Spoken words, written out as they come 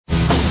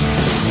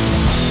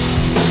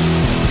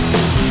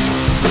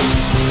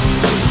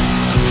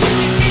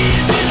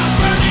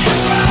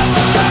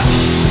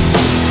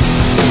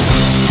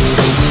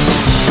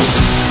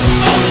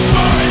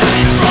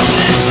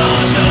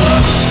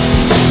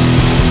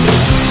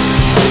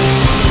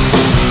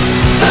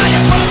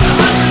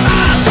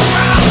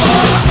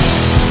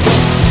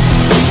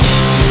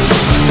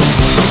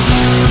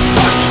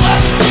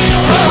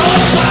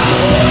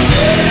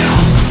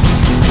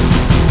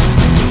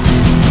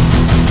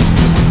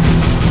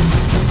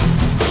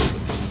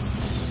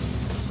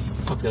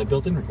it's got a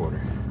built-in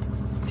recorder.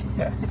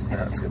 Yeah,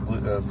 it's got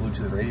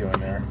Bluetooth radio in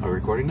there. Are we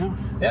recording now?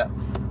 Yeah. All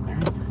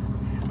right.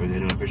 We're going to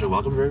do an official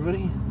welcome for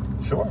everybody?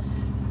 Sure.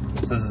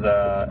 So this is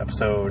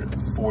episode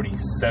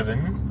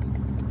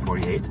 47.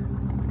 48?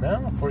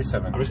 No,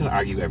 47. I'm just going to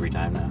argue every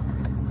time now.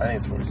 I think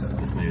it's 47.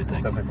 That's maybe a thing.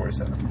 It's definitely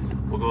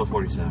 47. We'll go with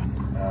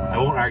 47. I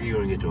won't argue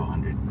when we get to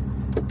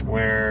 100.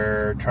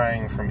 We're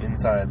trying from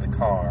inside the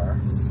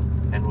car.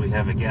 And we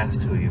have a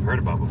guest who you've heard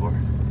about before.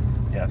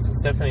 Yeah, so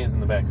Stephanie is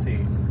in the back seat.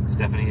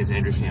 Stephanie is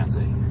Andrew's fiance.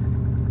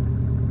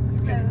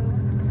 Okay.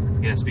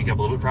 You gotta speak up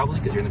a little bit probably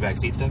because you're in the back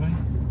seat, Stephanie.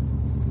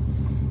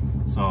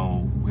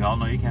 So we all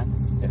know you can.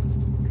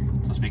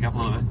 Yeah. So speak up a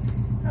little bit.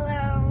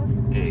 Hello.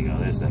 There you go.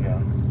 There's Stephanie.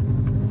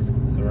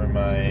 So we're in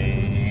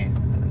my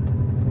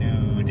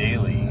new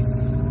daily.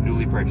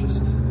 Newly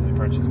purchased. Newly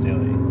purchased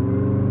daily.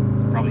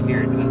 Probably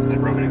hear it because it's got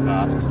broken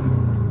exhaust.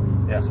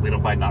 Yeah. So we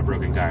don't buy not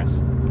broken cars.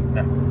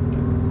 No.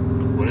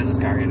 What is this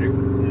car,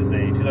 Andrew? It is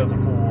a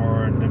 2004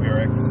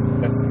 WRX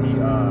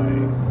STI.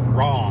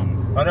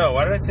 Wrong. Oh no,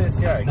 why did I say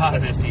STI? Not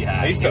an STI.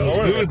 I used to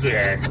own an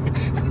STI.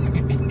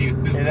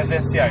 It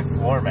has STI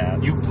floor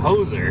mats. You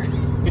poser.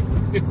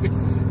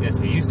 Yes,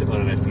 we used to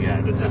own an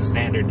STI. This is a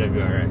standard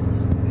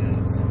WRX.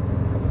 Yes.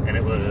 And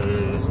it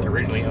was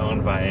originally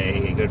owned by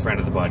a good friend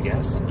of the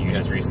podcast. And you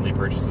just recently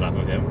purchased it off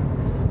of him.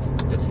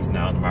 Because he's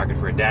now in the market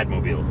for a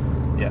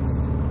Dadmobile. Yes.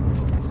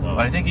 So. But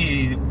I think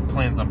he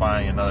plans on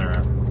buying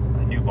a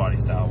new body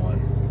style one.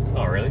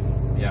 Oh, really?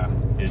 Yeah.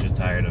 He's just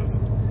tired of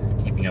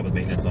keeping up with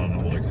maintenance on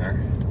an older car.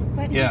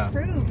 But he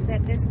proved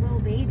that this will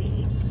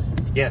baby.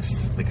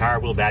 Yes, the car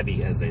will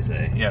babby, as they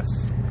say.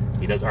 Yes.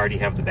 He does already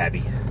have the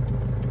babby.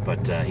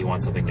 But he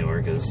wants something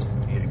newer because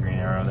He had a green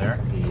arrow there.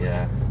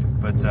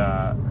 But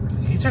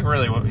he took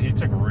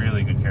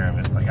really good care of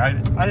it. Like I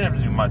didn't have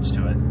to do much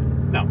to it.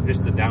 No,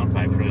 just the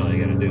downpipe's really all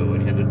you gotta do.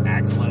 And he has an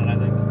axle in it, I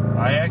think.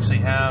 I actually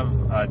have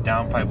a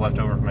downpipe left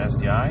over from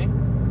STI.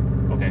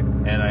 Okay.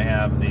 And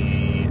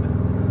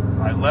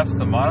I left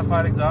the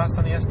modified exhaust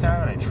on the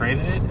STI and I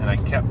traded it, and I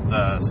kept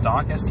the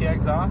stock STI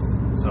exhaust,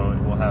 so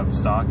it will have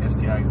stock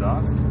STI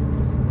exhaust.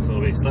 So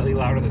it'll be slightly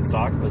louder than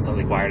stock, but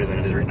slightly quieter than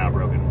it is right now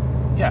broken.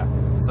 Yeah,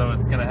 so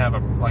it's going to have a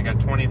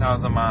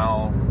 20,000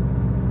 mile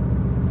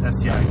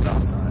STI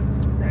exhaust on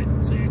it. Right.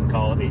 So you can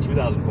call it a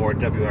 2004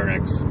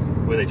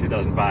 WRX with a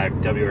 2005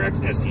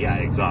 WRX STI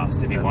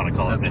exhaust if you want to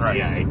call it an STI.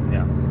 Right.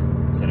 Yeah.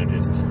 Instead of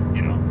just,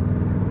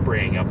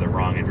 bringing up the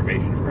wrong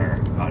information for our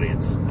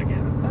audience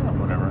again.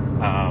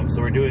 Whatever. So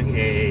we're doing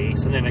a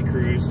Sunday night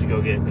cruise to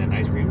go get an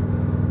ice cream.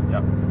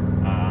 Yep.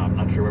 I'm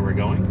not sure where we're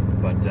going,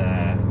 but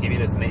give me a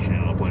destination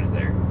and I'll point it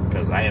there,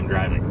 because I am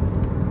driving.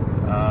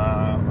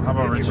 How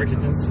about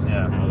Richardson's?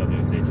 Yeah. I was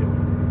going to say too.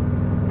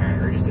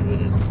 Alright, Richardson's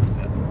it is.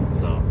 Yeah.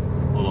 So,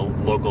 a little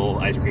local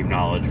ice cream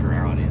knowledge for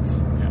our audience.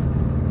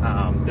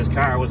 Yeah. This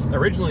car was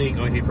originally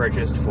going to be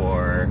purchased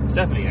for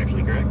Stephanie,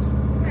 actually, correct?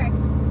 Correct.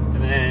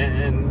 And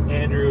then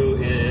Andrew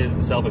is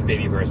a selfish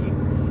baby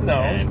person. No.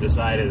 And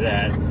decided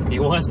that he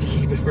wants to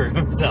keep it for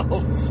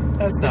himself.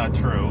 That's not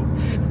true.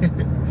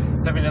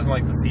 Stephanie doesn't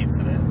like the seats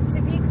in it.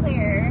 To be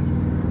clear,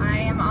 I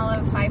am all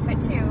of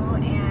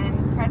 5'2",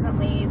 and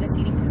presently the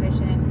seating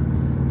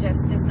position just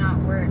does not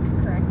work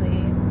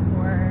correctly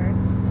for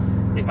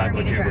A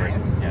 5'2"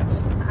 person,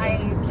 yes. I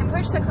can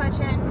push the clutch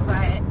in,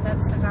 but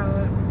that's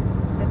about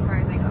as far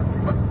as I go.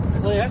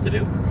 That's all you have to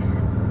do.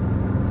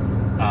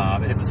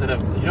 It's a set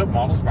of, what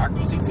model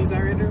Sparkle seats these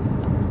are, Andrew?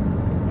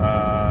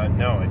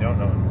 No, I don't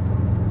know.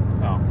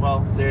 Oh, well,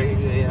 there's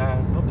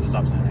a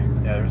stop sign there.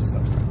 Yeah, there's a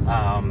stop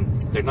sign.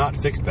 They're not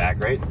fixed back,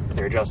 right?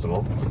 They're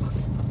adjustable.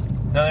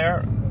 No, they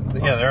are.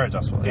 Yeah, they're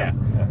adjustable. Yeah.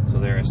 So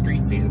they're a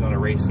street seat, not a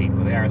race seat,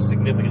 but they are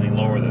significantly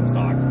lower than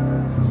stock.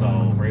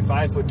 So for a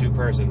 5'2"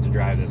 person to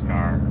drive this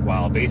car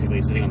while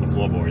basically sitting on the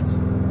floorboards,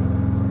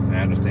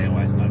 I understand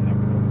why it's not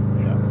comfortable.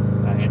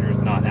 Yeah.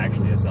 Andrew's not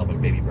actually a selfish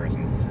baby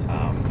person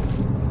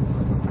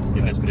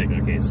in this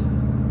particular case.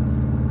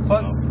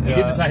 Plus, he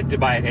did decide to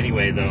buy it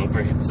anyway, though,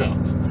 for himself.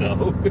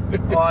 So,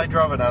 well, I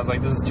drove it and I was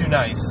like, this is too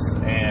nice,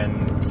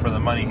 and for the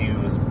money he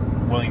was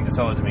willing to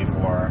sell it to me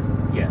for,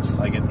 yes,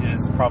 like it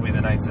is probably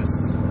the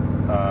nicest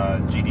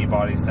GD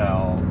body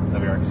style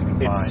WRX you can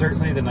find. It's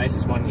certainly the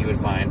nicest one you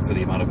would find for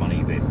the amount of money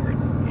you paid for it.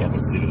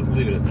 Yes.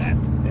 Leave it at that.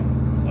 Yeah.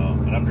 So,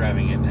 and I'm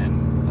driving it,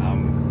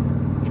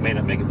 and you may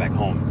not make it back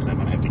home because I'm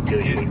going to have to kill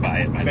you and buy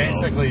it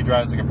myself. Basically, it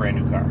drives like a brand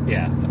new car.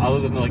 Yeah.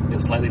 Other than the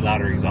slightly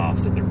louder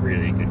exhaust, it's a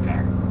really good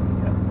car.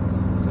 Yeah.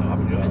 So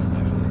I'm enjoying this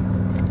actually.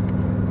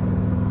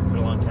 It's been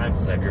a long time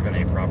since I've driven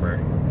a proper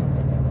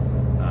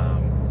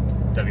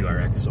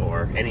WRX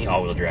or any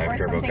all-wheel drive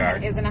turbo something car.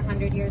 that isn't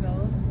 100 years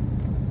old.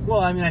 Well,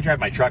 I mean, I drive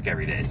my truck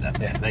every day, so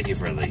thank you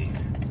for the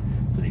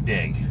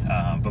dig.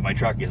 But my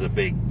truck is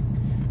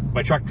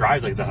my truck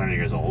drives like it's 100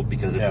 years old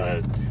because it's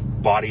a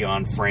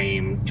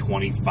body-on-frame,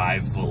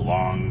 25-foot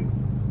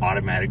long,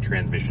 automatic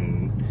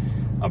transmission,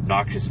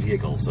 obnoxious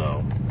vehicle.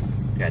 So,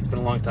 yeah, it's been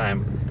a long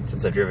time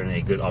since I've driven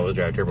a good all-wheel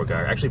drive turbo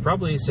car. Actually,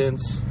 probably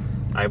since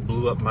I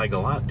blew up my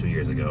Galant 2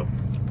 years ago.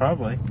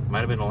 Probably. Might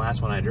have been the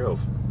last one I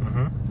drove.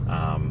 Mm-hmm.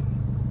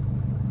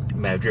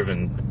 mean, I've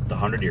driven the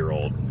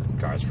 100-year-old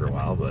cars for a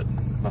while, but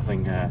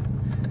nothing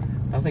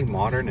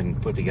modern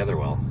and put together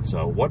well.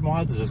 So, what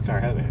mods does this car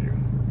have, Andrew?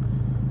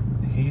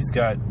 He's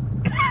got,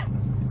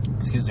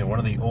 excuse me, one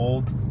of the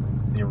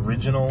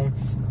original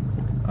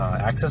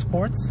access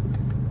ports.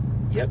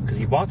 Yep, because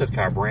he bought this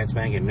car brand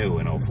spanking new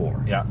in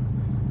 04. Yeah.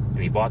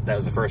 And that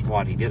was the first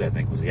mod he did, I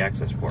think, was the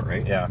access port,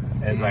 right? Yeah.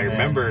 And I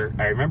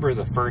remember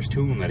the first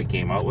tune that it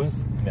came out with.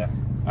 Yeah.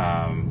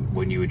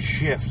 When you would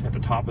shift at the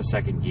top of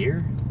second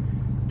gear,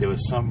 there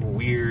was some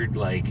weird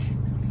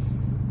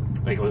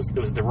it was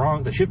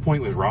the shift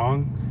point was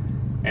wrong,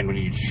 and when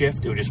you'd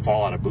shift, it would just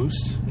fall out of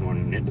boost, and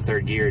when in the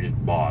third gear, it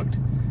just bogged.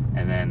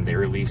 And then they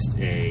released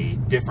a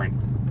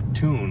different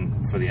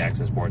tune for the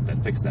access port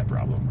that fixed that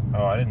problem.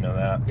 Oh, I didn't know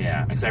that.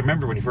 Yeah, because I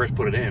remember when you first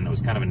put it in, it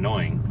was kind of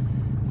annoying,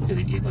 because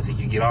you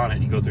get on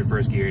it, you go through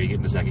first gear, you get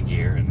into second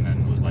gear, and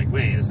then it was like,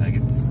 wait a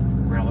second,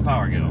 where'd all the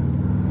power go?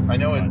 I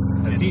know it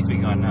seems to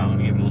be gone now,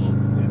 and you give it a little...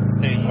 It's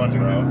stage 1,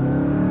 bro.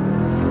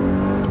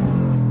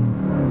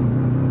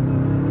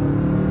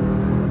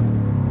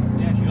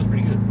 Yeah, she goes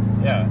pretty good.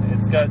 Yeah,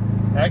 it's got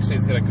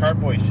a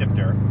carboy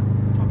shifter.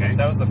 Okay.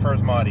 That was the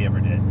first mod he ever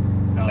did.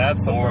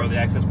 That's the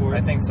access port?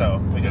 I think so,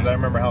 because I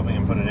remember helping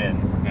him put it in.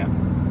 Yeah.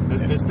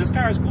 This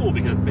car is cool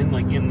because it's been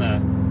in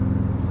the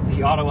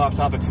auto off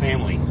topic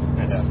family,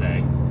 as to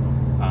say,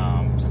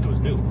 since it was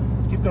new.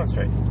 Keep going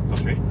straight. Go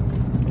straight?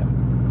 Yeah.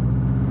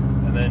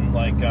 And then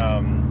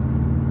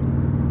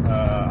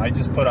I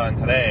just put on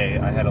today,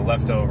 I had a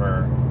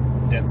leftover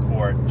Dent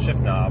Sport shift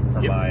knob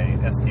for my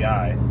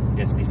STI.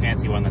 It's the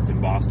fancy one that's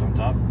embossed on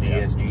top,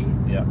 DSG.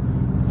 Yeah.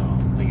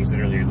 Like you said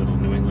earlier, little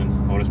New England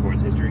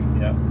Motorsports history.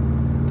 Yeah.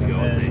 To go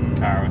with the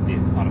car with the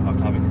auto off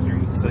topic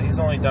history. So he's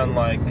only done We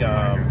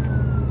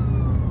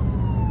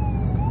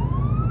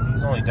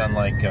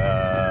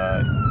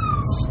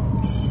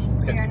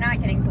are not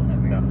getting pulled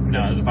over. No,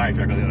 there's a fire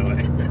truck the other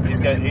way.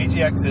 He's got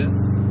AGXs.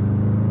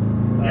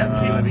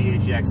 KYB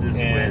AGXs with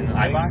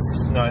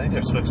iBox? No, I think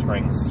they're Swift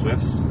Springs.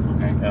 Swifts?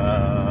 Okay.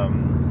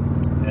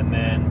 And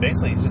then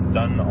basically he's just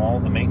done all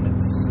the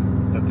maintenance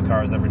that the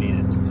car has ever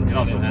needed. It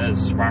also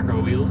has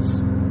Sparco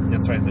wheels.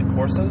 That's right, the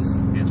Corsas.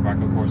 Yeah,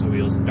 Sparco Corsa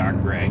wheels, dark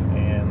gray.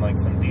 And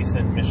some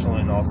decent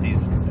Michelin all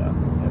seasons, yeah.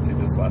 I'll take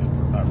this left,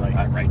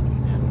 right. Right, yeah.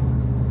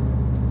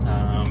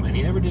 And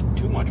he never did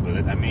too much with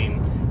it. I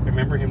mean,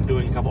 remember him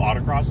doing a couple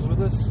autocrosses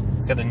with us?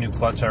 It's got a new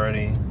clutch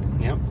already.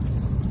 Yep.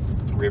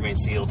 Rear main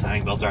seal,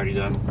 timing belt's already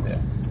done. Yeah.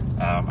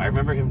 I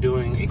remember him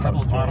doing a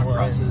couple of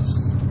autocrosses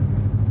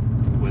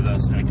with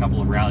us and a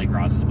couple of rally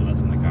crosses with us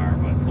in the car,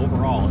 but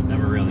overall, it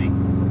never really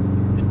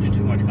didn't do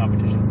too much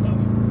competition stuff.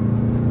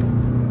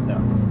 No.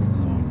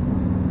 So,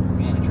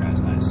 man, it drives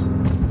nice.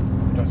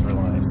 It drives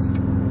real nice.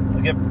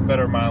 I get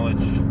better mileage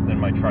than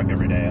my truck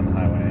every day on the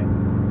highway.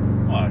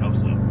 Oh, I'd hope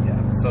so.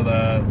 Yeah. So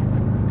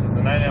because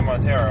the 9M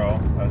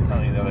Montero, I was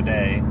telling you the other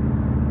day,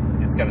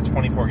 it's got a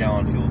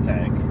 24-gallon fuel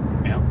tank.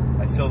 Yeah.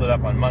 I filled it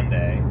up on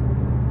Monday.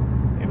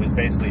 It was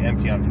basically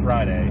empty on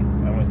Friday.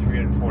 I went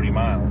 340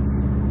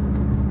 miles.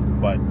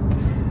 But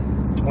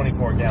it's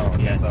 24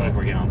 gallons. Yeah, so.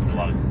 24 gallons is a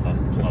lot of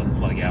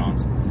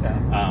gallons.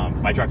 Yeah.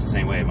 My truck's the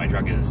same way. My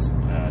truck is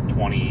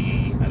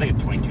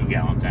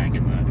 22-gallon tank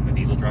in the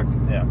diesel truck.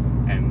 Yeah.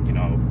 And,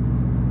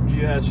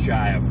 just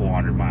shy of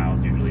 400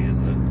 miles usually is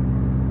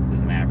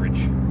an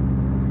average.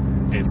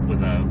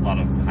 With a lot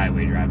of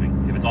highway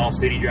driving. If it's all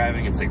city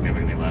driving, it's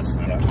significantly less.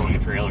 And if I'm towing a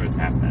trailer, it's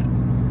half that.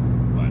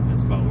 But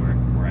that's about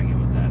where I get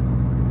with that.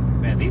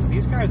 Man,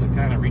 these cars have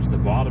kind of reached the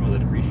bottom of the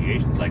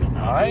depreciation cycle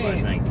now,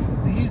 I think.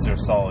 These are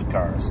solid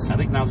cars. I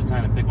think now's the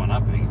time to pick one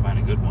up if you can find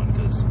a good one,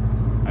 because,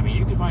 I mean,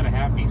 you can find a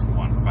half-decent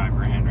one for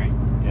 $5,000, right?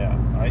 Yeah,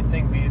 I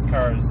think these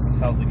cars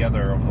held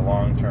together over the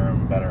long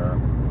term better.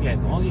 Yeah,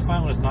 as long as you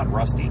find one that's not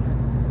rusty.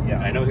 Yeah.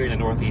 I know here in the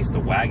Northeast, the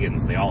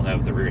wagons, they all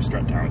have the rear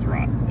strut towers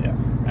rot. Yeah.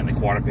 And the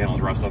quarter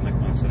panels rust on the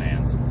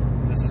sedans.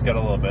 This has got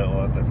a little bit, we'll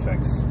let that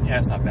fix. Yeah,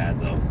 it's not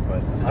bad, though.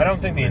 But I don't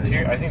think the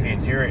interior, I think the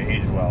interior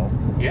aged well.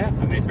 Yeah,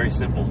 I mean, it's very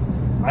simple.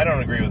 I don't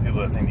agree with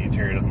people that think the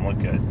interior doesn't look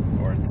good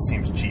or it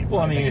seems cheap.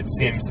 Well, I mean, it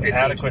seems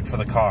adequate for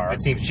the car.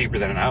 It seems cheaper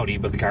than an Audi,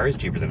 but the car is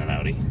cheaper than an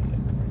Audi.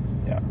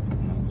 Yeah.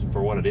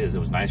 For what it is, it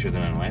was nicer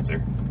than an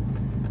Lancer.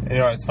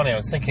 It's funny, I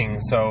was thinking,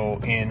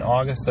 so in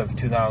August of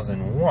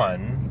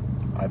 2001,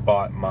 I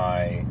bought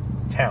my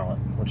Talent,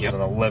 which is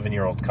an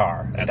 11-year-old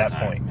car at that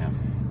point. Yeah.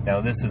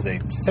 Now, this is a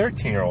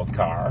 13-year-old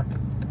car,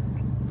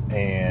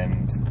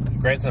 and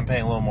granted, I'm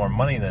paying a little more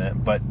money than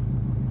it, but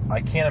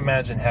I can't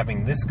imagine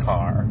having this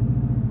car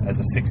as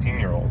a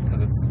 16-year-old,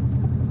 because it's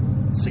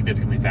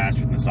significantly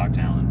faster than the stock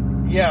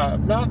Talent. Yeah,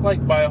 not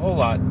like by a whole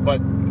lot,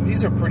 but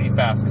these are pretty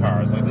fast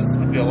cars. Like, this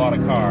would be a lot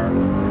of car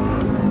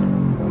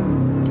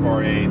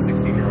for a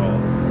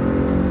 16-year-old.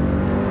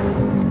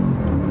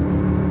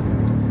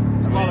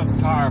 It's a lot of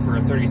car for a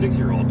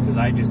 36-year-old, because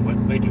I just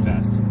went way too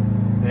fast.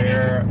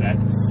 That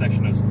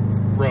section of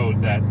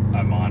road that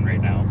I'm on right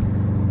now.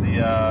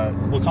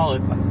 We'll call it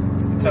the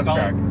test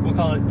track. We'll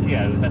call it, the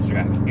test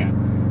track, yeah.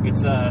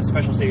 It's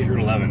Special Stage Route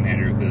 11,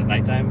 Andrew, because it's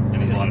nighttime,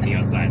 and there's a lot of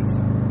neon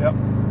signs. Yep.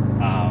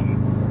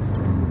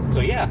 So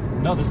yeah,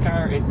 no, this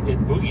car it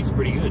boogies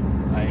pretty good.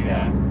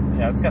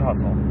 Yeah, it's got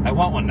hustle. I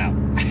want one now.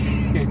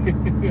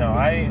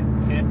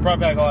 It brought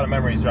back a lot of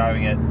memories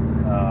driving it,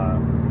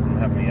 from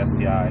having the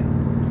STI.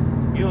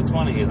 You know what's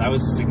funny is I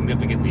was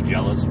significantly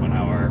jealous when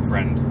our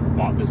friend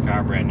bought this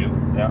car brand new.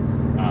 Yeah.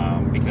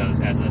 Because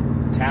as a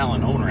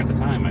Talon owner at the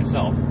time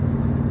myself,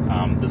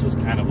 this was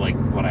kind of like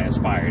what I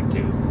aspired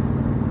to.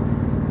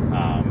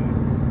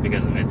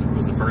 Because it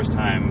was the first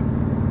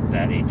time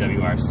that a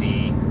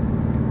WRC,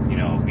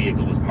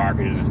 vehicle was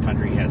marketed in this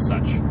country as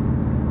such.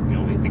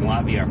 The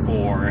Galant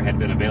VR4 had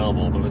been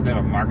available, but it was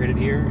never marketed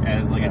here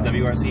as like a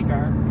WRC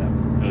car.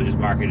 Yeah. It was just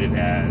marketed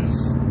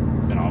as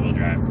an all-wheel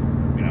drive,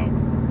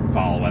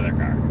 fall weather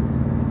car.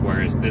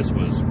 Whereas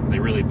they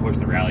really pushed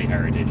the rally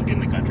heritage in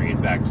the country.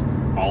 In fact,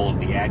 all of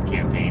the ad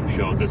campaign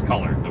showed this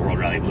color, the World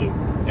Rally Blue.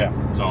 Yeah.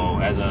 So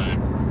as a,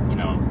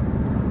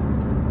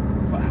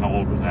 how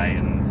old was I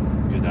in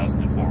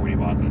 2004 when you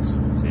bought this?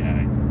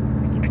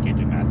 I can't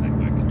do math that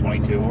quick.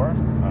 22?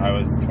 I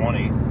was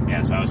 20.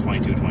 Yeah, so I was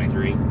 22,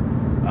 23.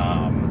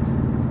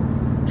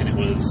 And it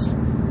was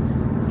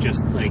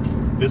just like,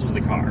 this was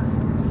the car.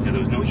 There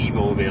was no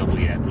Evo available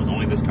yet. It was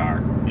only this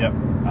car. Yep.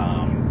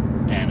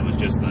 And it was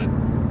just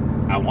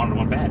I wanted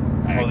one bad.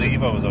 The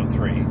Evo was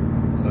 03,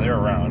 so they were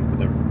around, but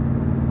they were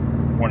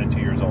 1 and 2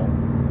 years old.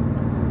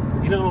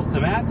 The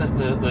math,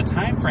 the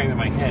time frame in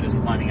my head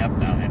isn't lining up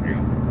now, Andrew.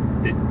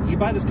 Did he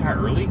buy this car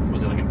early?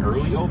 Was it like an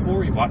early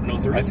 04? He bought it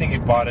in 03? I think he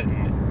bought it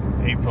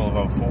in April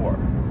of 04.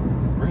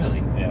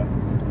 Really? Yeah.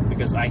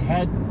 Because I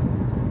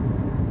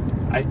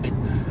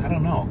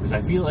don't know, because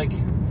I feel like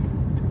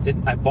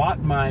I bought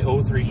my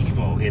 03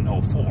 Evo in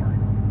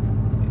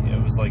 04.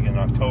 It was like in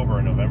October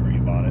or November you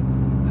bought it.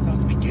 I thought it was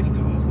the beginning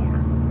of 04.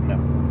 No.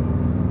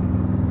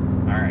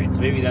 Alright, so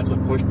maybe that's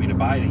what pushed me to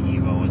buy the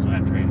Evo, was when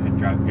I'd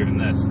driven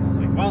this. And I was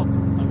like, well,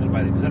 I'm going to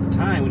buy it. Because at the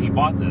time when he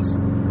bought this,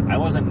 I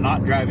wasn't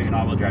not driving an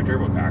all-wheel drive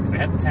turbo car, because I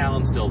had the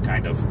Talon still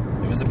kind of.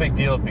 It was a big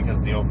deal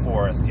because the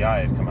 04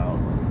 STI had come out.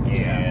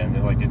 Yeah. And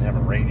they didn't have a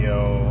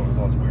radio. It was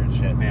all this weird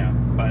shit. Yeah.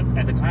 But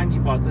at the time he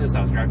bought this,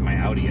 I was driving my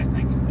Audi, I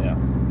think. Yeah.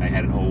 I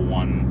had an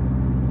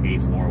 01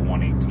 A4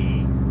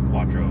 180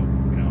 Quattro,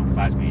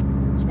 5-speed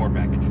sport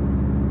package.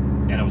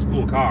 And it was a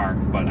cool car,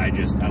 but I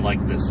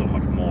liked this so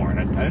much more. And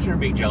I just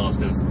remember being jealous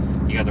because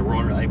you got the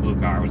Royal Rally Blue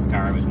car, was the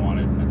car I always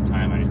wanted. And at the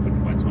time, I just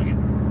couldn't quite swing it.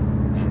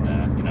 And,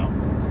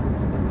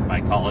 my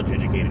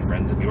college-educated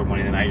friends that made more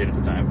money than I did at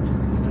the time,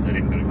 because I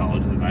didn't go to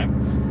college at the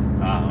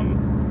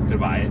time, could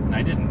buy it, and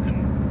I didn't.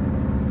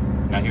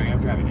 And now here I am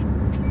driving it.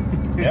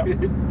 Yep.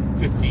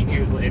 15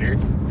 years later,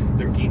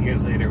 13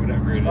 years later,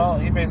 whatever it is. Well,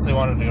 he basically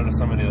wanted to go to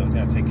somebody that was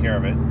going to take care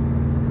of it.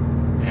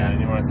 Yeah. And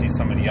you want to see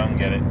somebody young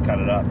get it, cut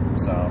it up.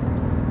 So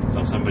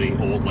somebody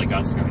old like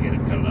us is going to get it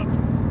and cut it up.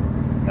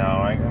 No,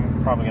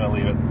 I'm probably going to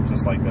leave it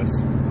just like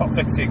this. I'll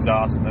fix the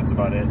exhaust, and that's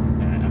about it.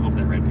 I hope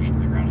that red paint in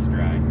the ground is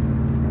dry.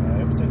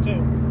 I hope so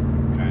too.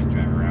 Try and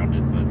drive around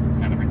it, but it's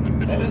kind of right in the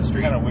middle of the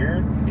street. That is kind of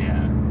weird.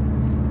 Yeah.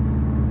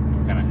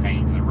 I'm kind of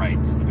hanging to the right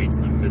because the paint's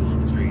in the middle of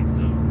the street,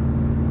 so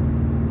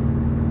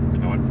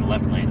if I went from the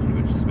left lane, it would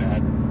have been just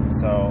bad.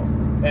 So,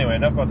 anyway,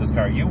 enough about this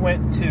car. You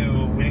went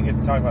to, we didn't get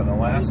to talk about the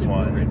last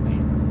one. Red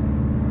paint.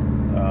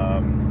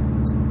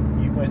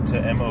 You went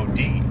to MOD.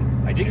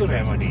 I did go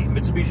to MOD,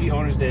 Mitsubishi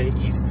Owners Day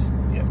East.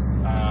 Yes.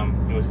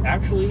 It was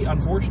actually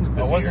unfortunate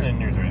this year. It wasn't in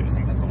New Jersey, it was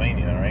in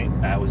Pennsylvania,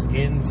 right? It was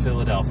in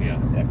Philadelphia.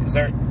 Yeah, because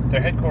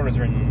their headquarters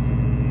are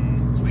in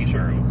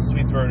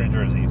Swedesboro, New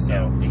Jersey. So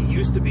yeah. It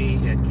used to be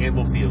at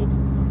Campbell Field,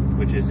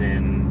 which is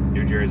in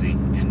New Jersey,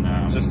 in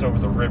just over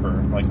the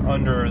river, like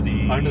under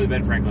the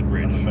Ben Franklin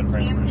Bridge.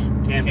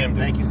 Camden.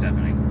 Thank you,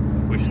 Stephanie.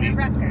 Which is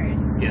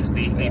Rutgers. Yes,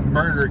 the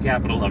murder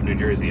capital of New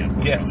Jersey,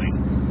 unfortunately.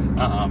 Yes.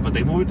 But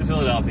they moved to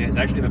Philadelphia. It's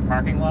actually in the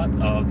parking lot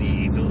of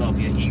the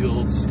Philadelphia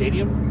Eagles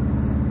Stadium.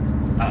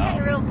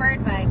 Got a real bird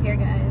vibe here,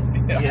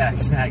 guys. Yeah,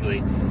 exactly.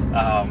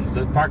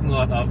 The parking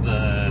lot of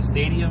the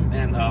stadium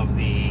and of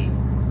the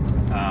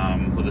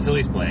where the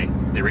Phillies play,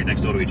 they're right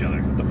next door to each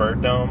other. The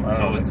Bird Dome? I don't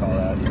know what they call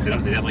that. They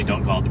definitely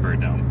don't call it the Bird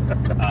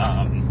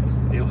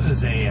Dome. It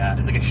was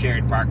it's like a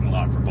shared parking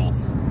lot for both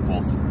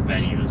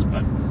venues,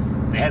 but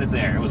they had it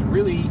there.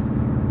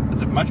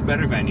 It's a much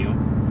better venue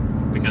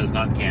because it's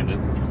not in Camden,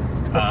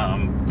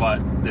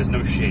 but there's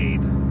no shade,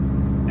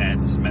 and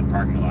it's a cement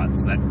parking lot,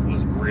 so that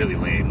was really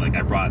lame. Like,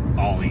 I brought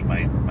Ollie,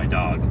 my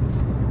dog,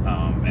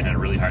 and had a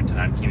really hard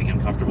time keeping him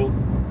comfortable,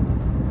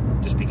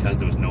 just because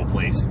there was no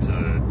place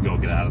to go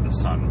get out of the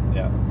sun.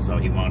 Yeah. So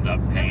he wound up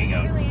hanging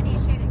out. There wasn't really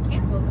any shade at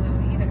Campbell's,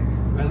 though, either.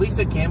 At least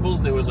at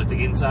Campbell's, there was, like,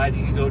 the inside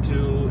you could go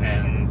to,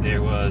 and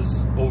there was,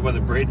 over by the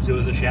bridge, there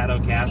was a shadow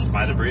cast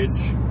by the bridge.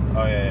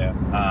 Oh, yeah.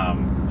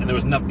 And there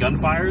was enough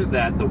gunfire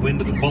that the wind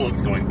of the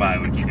bullets going by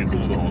would keep you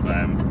cool the whole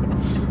time.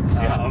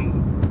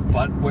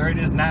 But where it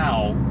is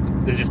now,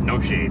 there's just no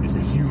shade. It's a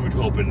huge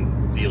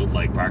open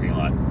field-like parking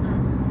lot.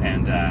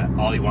 And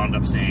Ollie wound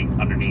up staying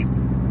underneath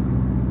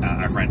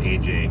our friend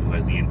AJ, who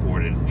has the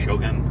imported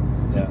Shogun.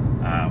 Yeah.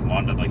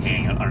 Wound up, like,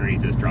 hanging out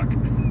underneath his truck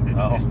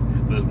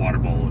with his water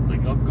bowl. It's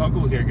like, I'll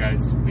go here,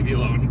 guys. Leave me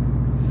alone.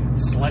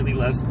 Slightly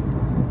less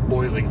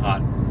boiling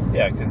hot.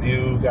 Yeah, because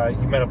you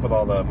met up with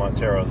all the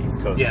Montero, the East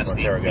Coast Yes,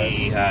 Montero guys.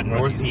 the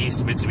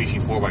Northeast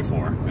Mitsubishi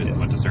 4x4 is Yes.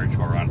 what to search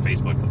for on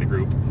Facebook for the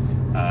group.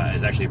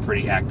 Is actually a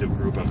pretty active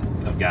group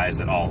of guys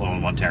that all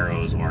own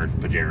Monteros or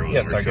Pajeros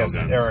Yes, or I guess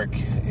Shoguns. Eric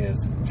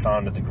is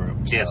founded the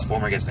group. So. Yes,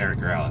 former guest Eric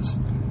Morales.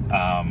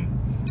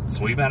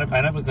 So we met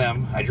up with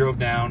them. I drove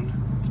down.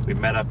 We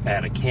met up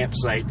at a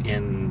campsite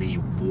in the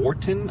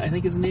Wharton, I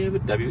think is the name of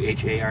it,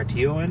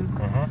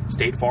 WHARTON,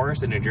 State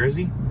Forest in New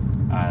Jersey,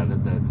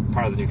 the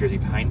part of the New Jersey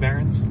Pine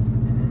Barrens.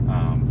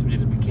 So we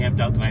camped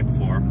out the night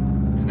before,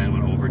 and then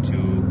went over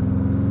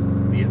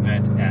to the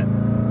event at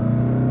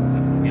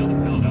the field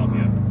in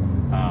Philadelphia.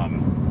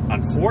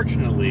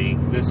 Unfortunately,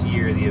 this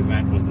year the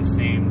event was the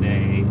same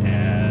day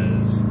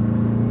as,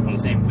 well,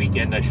 the same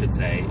weekend, I should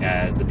say,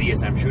 as the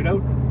DSM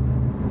shootout.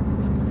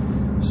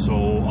 So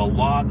a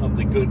lot of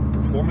the good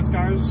performance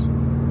cars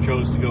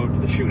chose to go to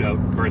the shootout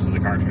versus the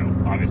car show,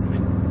 obviously,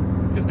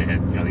 because they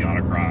had, the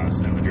autocross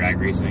and the drag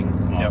racing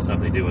and all the stuff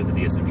they do at the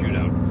DSM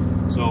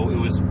shootout. So it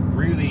was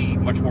really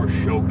much more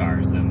show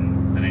cars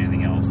than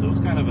anything else. So it was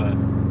kind of a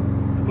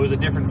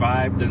different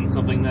vibe than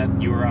something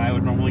that you or I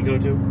would normally go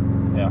to.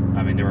 Yeah.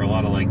 I mean, there were a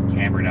lot of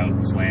hammered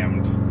out,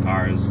 slammed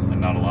cars, and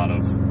not a lot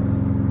of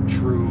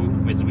true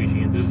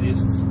Mitsubishi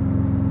enthusiasts.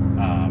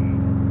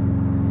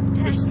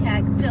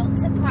 Hashtag built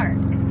to park.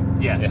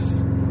 Yes,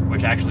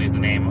 which actually is the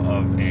name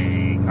of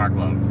a car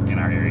club in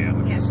our area,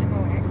 which Yes, is I'm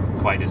aware.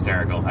 quite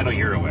hysterical. I know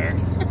you're aware.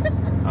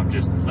 I'm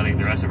just letting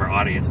the rest of our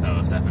audience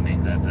know, Stephanie,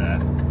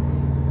 that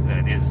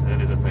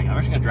it is a thing. I'm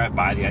actually gonna drive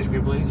by the ice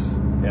cream place.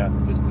 Yeah.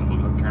 Just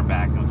we'll turn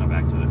back and we'll come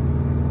back to it.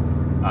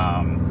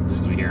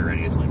 Just because we hear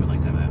already, it's only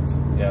been 10 minutes.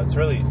 Yeah,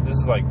 this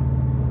is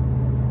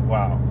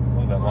wow.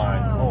 Look at that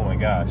line. Whoa. Oh my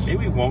gosh. Maybe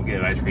we won't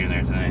get ice cream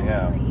there tonight.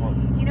 Yeah. Well,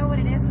 You know what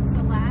it is? It's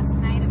the last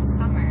night of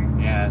summer.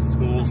 Yeah,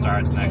 school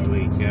starts next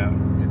week. Yeah.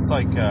 it's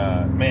like,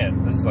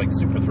 man, this is like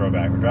super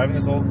throwback. We're driving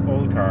this old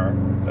car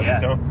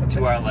that we don't.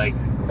 To our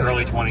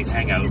early 20s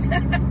hangout.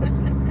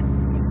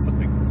 This is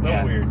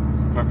so weird.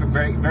 For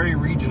very very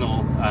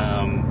regional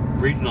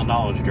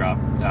knowledge drop.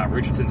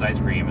 Richardson's Ice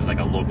Cream is like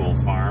a local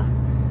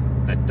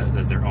farm that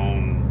does their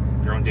own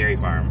dairy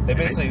farm. They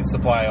basically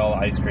supply all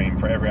ice cream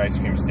for every ice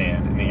cream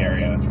stand in the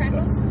area. Is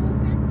Treadwell still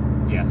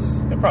open?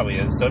 Yes. It probably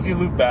is. So if you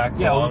loop back,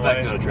 Yeah, a we'll long loop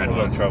back way, and go to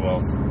we'll go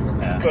Treadwell's. to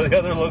Treadwell's. Yeah. Go to the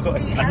other local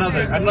ice cream.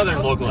 Another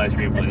local ice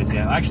cream place.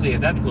 Yeah. Actually, if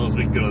that's closed,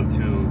 we can go to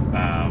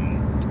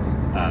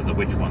the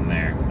Witch one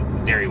there. It's the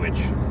Dairy Witch.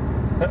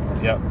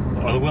 Yep.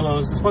 Or the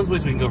Willows. This one's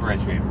place we can go for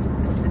ice cream.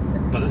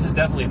 But this is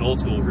definitely an old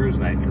school cruise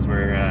night because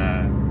we're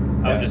I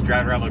would just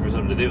drive around looking for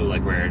something to do,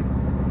 like we're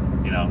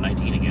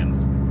 19 again.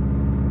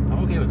 I'm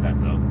okay with that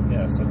though.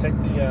 Yeah. So take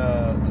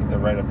the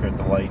right up here at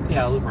the light.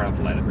 Yeah, I'll loop around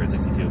the light up here at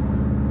 62.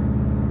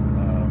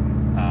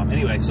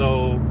 Anyway,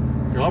 so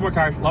there are a lot more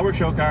cars, a lot more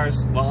show cars,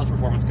 a lot less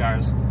performance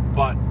cars,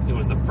 but it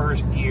was the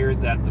first year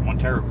that the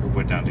Montero group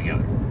went down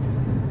together.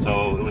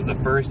 So it was the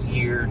first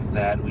year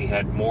that we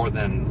had more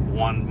than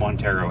one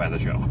Montero at the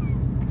show.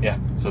 Yeah.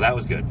 So that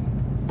was good.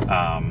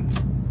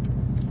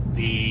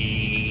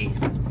 The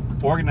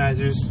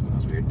organizers, that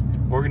was weird.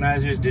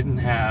 Organizers didn't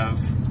have.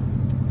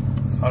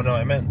 Oh no,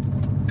 I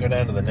meant go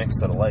down to the next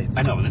set of lights.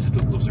 I know, but this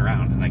just loops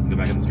around, and I can go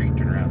back in the street and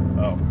turn around.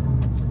 Oh.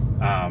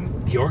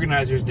 The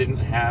organizers didn't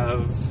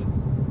have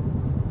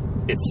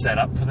it set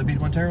up for the Beat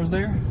Monteros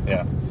there.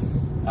 Yeah.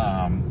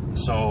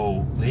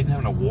 So they didn't have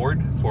an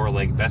award for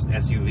best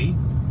SUV.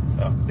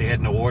 Oh. They had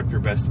an award for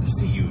best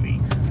CUV,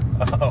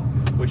 Oh.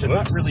 which I'm not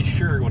Whoops. really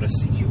sure what a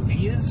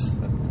CUV is.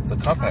 It's a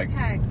compact.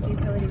 Compact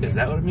utility. Is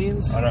that what it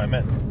means? Oh no, I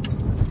meant.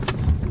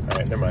 All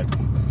right, never mind.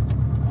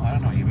 Oh, I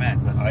don't know what you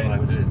meant. That's what I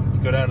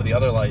did. Go down to the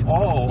other lights.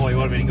 Oh, you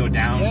wanted me to go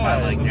down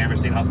by Danvers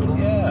State Hospital?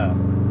 Yeah.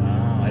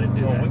 Oh, I didn't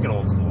do Oh, that. wicked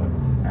old school.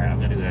 Alright, I'm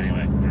gonna do that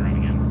anyway. Turn around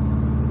again.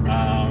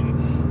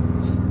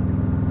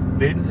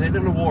 They didn't have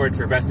an award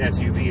for best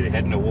SUV. They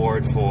had an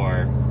award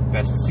for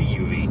best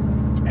CUV,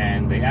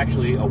 and they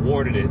actually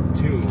awarded it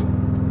to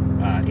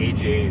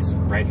AJ's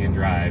right-hand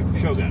drive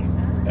Shogun,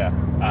 Yeah.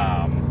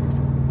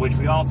 which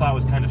we all thought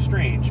was kind of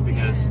strange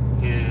because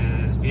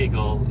his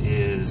vehicle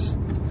is.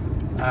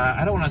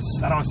 I don't want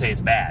to say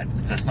it's bad.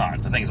 It's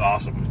not. The thing's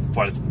awesome,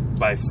 but it's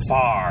by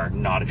far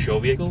not a show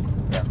vehicle.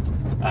 Yeah.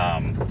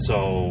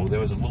 So there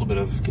was a little bit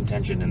of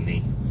contention in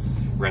the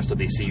rest of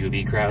the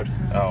CUV crowd.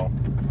 Oh.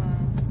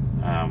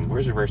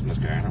 Where's reverse in this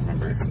car? I don't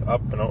remember. It's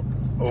up and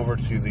over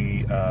to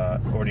the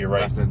over to your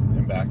right Left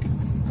and back.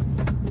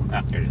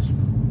 Ah, here it is.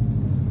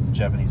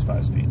 Japanese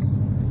 5-speed.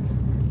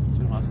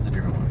 So lots of the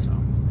different ones. So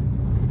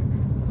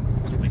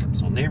make up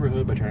this whole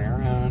neighborhood by turning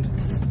around.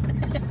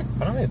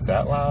 I don't think it's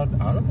that loud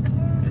out of the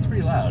car. It's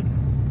pretty loud.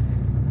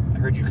 I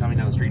heard you coming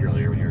down the street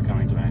earlier when you were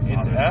coming to my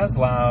It's father's, as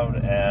loud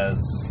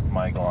as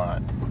my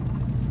Galant.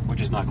 which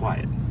is not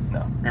quiet.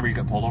 No. Remember, you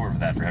got pulled over for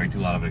that for having too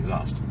loud of an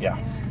exhaust. Yeah.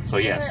 So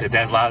yes, it's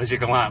as loud as your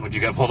Galant, which you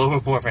got pulled over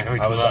for having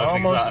I too was loud of an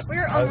almost. exhaust.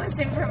 We're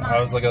almost in Vermont.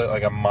 I was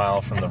like a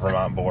mile from the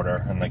Vermont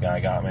border, and the guy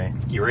got me.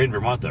 You were in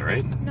Vermont though,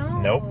 right? No.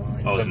 Nope.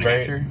 Oh, The it's New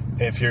Hampshire?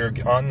 If you're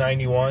on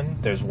 91,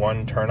 there's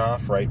one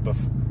turnoff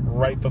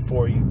right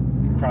before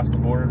you cross the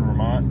border to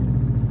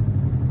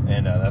Vermont,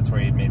 and that's where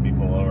he made me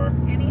pull over.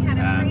 And he had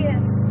a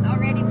Prius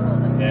already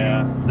pulled over.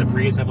 Yeah. The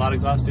Prius have loud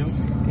exhaust too?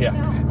 Yeah.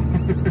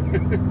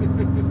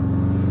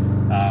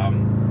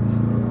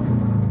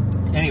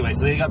 Anyway,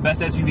 so they got Best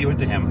SUV went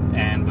to him,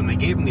 and when they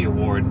gave him the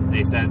award,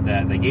 they said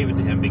that they gave it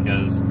to him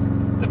because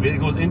the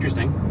vehicle was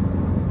interesting,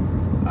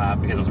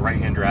 because it was a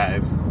right-hand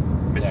drive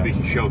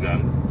Mitsubishi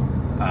Shogun,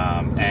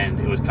 and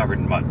it was covered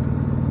in mud.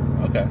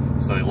 Okay.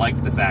 So they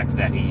liked the fact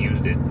that he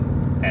used it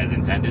as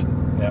intended,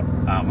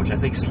 which I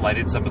think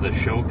slighted some of the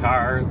show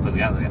car, those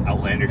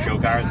Outlander show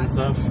cars and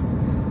stuff,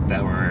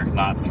 that were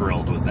not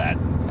thrilled with that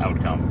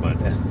outcome. But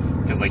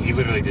because he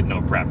literally did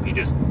no prep, we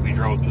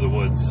drove through the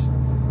woods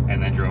and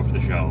then drove to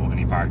the show, and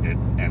he parked it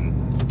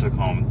and took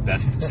home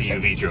Best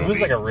CUV trophy. It was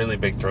like a really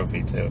big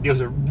trophy too. It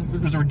was a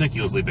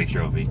ridiculously big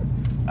trophy.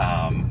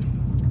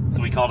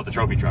 So we called it the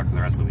trophy truck for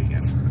the rest of the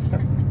weekend,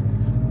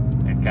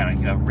 and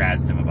kind of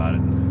razzed him about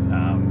it.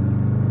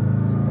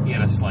 He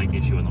had a slight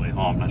issue on the way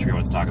home. Not sure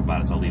what to talk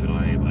about it, so I'll leave it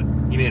away. But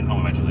he made it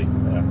home eventually.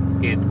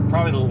 Yeah. It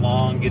probably the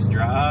longest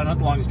drive, not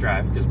the longest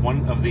drive, because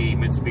one of the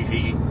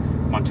Mitsubishi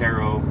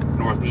Montero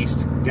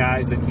Northeast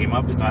guys that came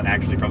up is not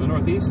actually from the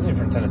Northeast. He's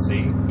from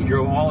Tennessee. He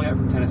drove all the way up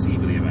from Tennessee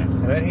for the event.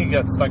 And then he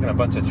got stuck in a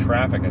bunch of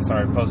traffic. I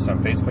saw it posted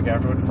on Facebook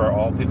afterward for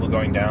all people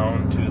going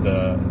down to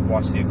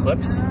watch the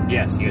eclipse.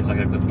 Yes, he got stuck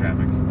in eclipse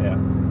traffic. Yeah.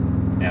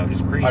 Yeah, which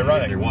is crazy.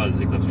 Ironic. There was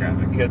eclipse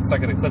traffic. He got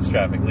stuck in eclipse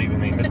traffic leaving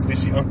the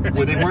Mitsubishi owners.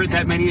 Well, there weren't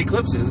that many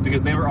eclipses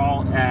because they were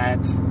all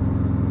at...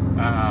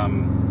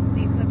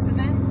 the eclipse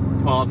event?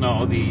 Well,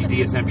 no, the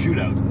DSM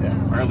shootout. Yeah.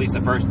 Or at least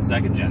the first and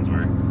second gens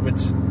were.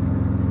 Which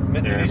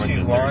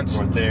Mitsubishi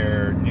launched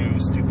their new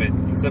stupid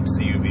Eclipse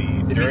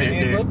CUV during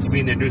the eclipse? You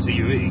mean their new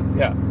CUV?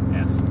 Yeah.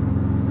 Yes.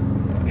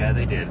 Yeah,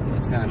 they did.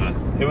 It's kind of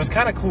a... It was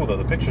kind of cool, though.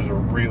 The pictures were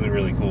really,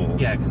 really cool.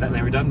 Yeah, because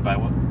they were done by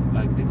what...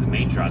 I think the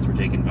main shots were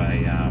taken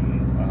by...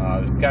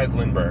 this guy's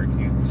Lindbergh.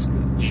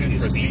 He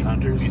shoots for Speed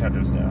Hunters. Speed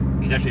Hunters, yeah.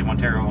 He's actually a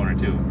Montero owner,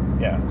 too.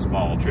 Yeah.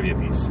 Small trivia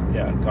piece.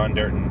 Yeah, Gone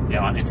Dirtin.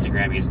 Yeah, on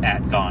Instagram, he's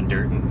at Gone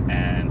Dirtin,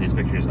 and his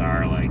pictures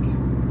are like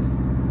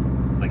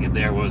if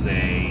there was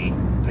a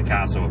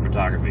Picasso of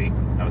photography,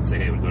 I would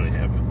say it would go to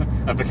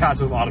him. A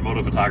Picasso of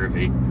automotive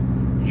photography,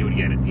 he would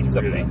get it. He's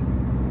really,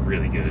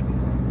 really good.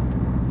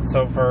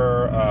 So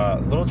for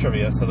little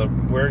trivia,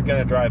 we're going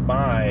to drive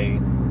by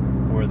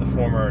where the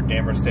former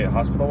Danvers State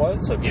Hospital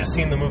was. So if you've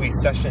seen the movie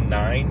Session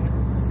 9...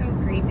 So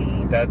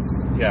creepy.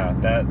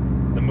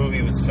 The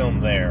movie was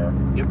filmed there.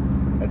 Yep.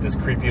 At this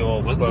creepy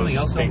old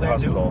closed state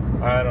hospital.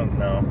 Too? I don't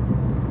know.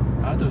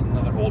 I thought there was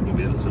another old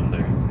movie that was filmed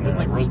there. Wasn't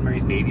like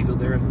Rosemary's Baby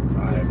filmed there?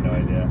 I have no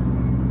idea.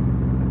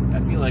 I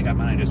feel like I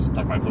might have just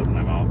stuck my foot in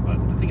my mouth, but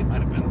I think it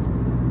might have been.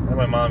 And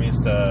my mom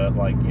used to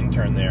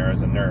intern there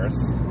as a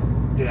nurse.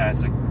 Yeah,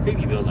 it's a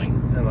creepy building.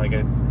 And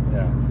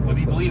whether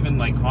you believe in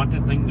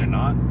haunted things or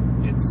not,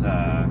 it's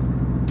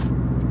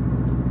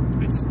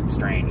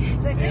strange.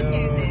 The good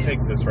news is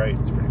take this right.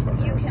 It's pretty fun.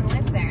 You can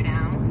live there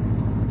now.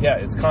 Yeah,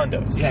 it's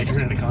condos. Yeah, you're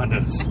into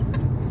condos.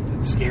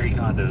 Scary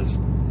condos.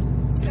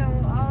 So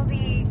all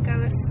the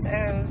ghosts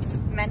of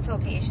mental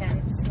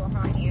patients will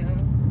haunt you.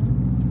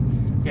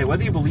 Yeah,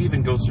 whether you believe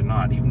in ghosts or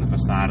not, even the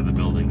facade of the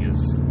building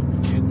is...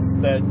 It's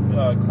that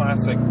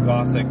classic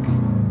Gothic,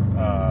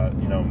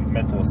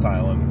 mental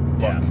asylum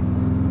look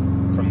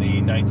from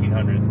the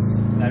 1900s.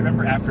 I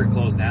remember after it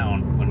closed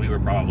down, when we were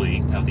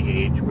probably of the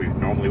age we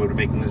normally would have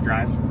making this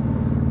drive.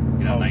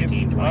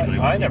 19, 20, 21.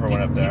 I never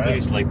went up there. People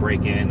used to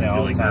break in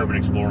and do urban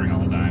exploring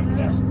all the time.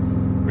 It was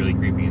really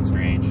creepy and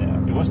strange. Yeah.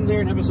 Wasn't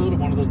there an episode of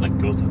one of those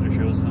ghost hunter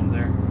shows filmed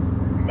there?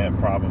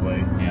 Probably.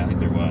 Yeah, I think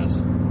there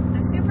was.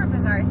 The super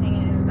bizarre thing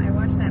is I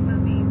watched that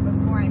movie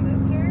before I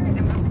moved here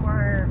and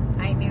before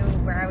I knew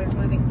where I was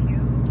moving to.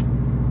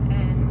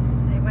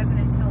 And it wasn't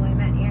until I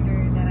met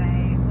Andrew that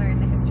I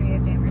learned the history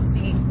of Danvers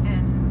State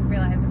and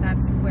realized that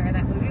that's where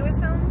that movie was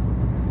filmed,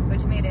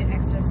 which made it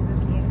extra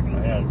spooky and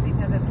creepy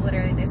because it's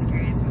literally the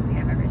scariest movie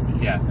I've ever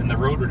seen. Yeah, and the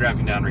road we're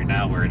driving down right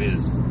now, where it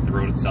is, the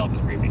road itself is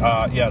creepy.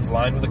 It's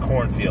lined with a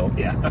cornfield.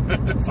 Yeah.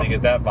 So you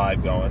get that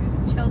vibe going.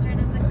 Children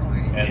of the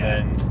Corn. And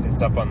then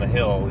it's up on the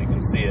hill. You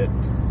can see it.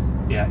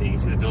 Yeah, you can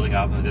see the building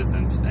off in the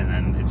distance, and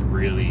then there's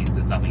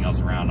nothing else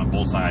around. On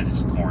both sides,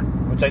 it's just corn.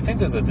 Which I think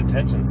there's a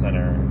detention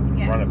center in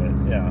front of it.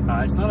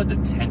 Yeah. It's not a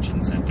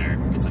detention center.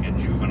 It's like a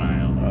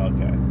juvenile. Oh,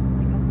 okay.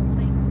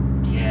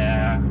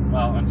 Yeah.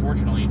 Well,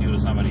 unfortunately, due to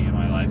somebody in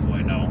my life who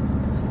I know,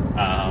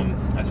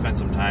 I spent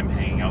some time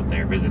hanging out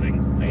there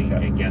visiting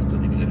a guest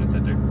of the detention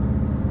center.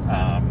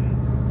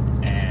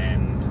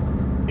 And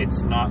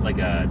it's not like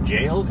a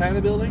jail kind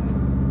of building.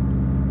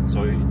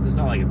 So there's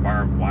not like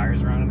barbed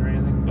wires around it or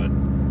anything, but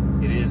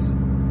it is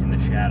in the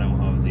shadow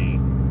of the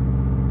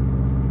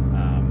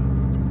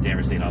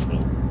Danvers State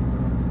Hospital.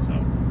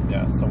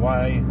 So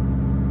why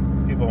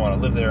people want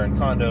to live there in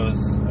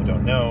condos, I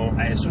don't know.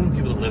 I assume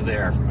people that live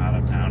there are from out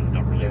of town and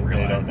don't really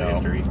realize the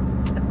history.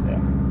 Yeah.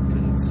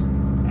 Because it's,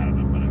 I don't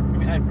know, whatever. I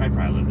mean, I'd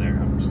probably live there. I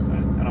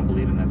don't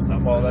believe in that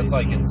stuff. Well, that's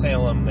like in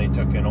Salem, they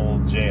took an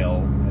old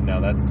jail, and now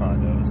that's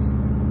condos.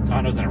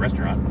 Condos and a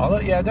restaurant. Although,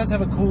 it does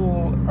have a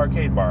cool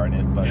arcade bar in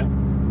it, but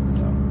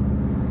so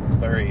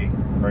very,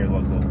 very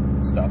local.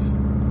 stuff.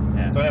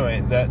 Yeah. So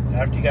anyway, that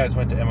after you guys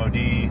went to MOD,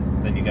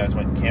 then you guys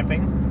went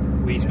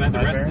camping. We spent the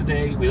Pine rest of the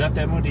Barrens? day. We left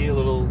MOD a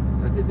little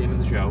at the end of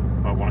the show,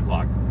 about 1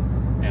 o'clock,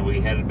 and we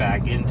headed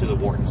back into the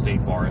Wharton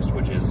State Forest,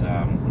 which is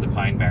the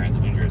Pine Barrens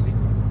of New Jersey.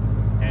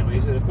 And we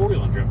did a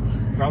 4-wheeling trip,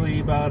 probably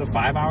about a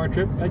 5-hour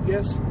trip, I'd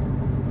guess.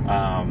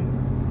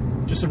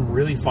 Just some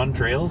really fun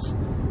trails.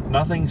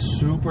 Nothing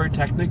super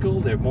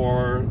technical. They're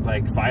more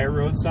like fire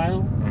road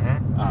style.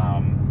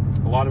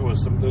 Mm-hmm. A lot of it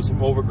was there was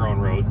some overgrown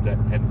roads that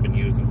hadn't been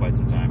used in quite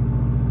some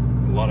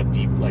time. A lot of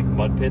deep like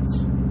mud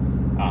pits.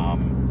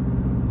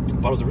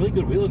 But it was a really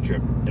good wheeling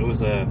trip. It would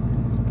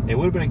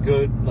have been a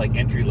good like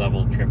entry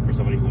level trip for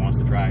somebody who wants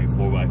to try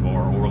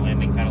 4x4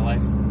 overlanding kind of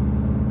life.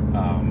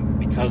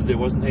 Because there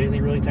wasn't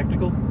anything really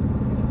technical.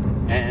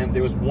 And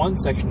there was one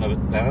section of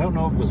it that I don't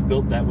know if it was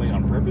built that way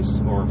on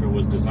purpose or if it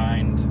was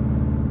designed.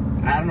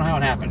 I don't know how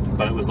it happened,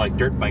 but it was like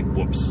dirt bike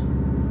whoops.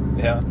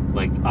 Yeah.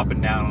 Like up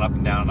and down and up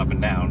and down and up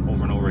and down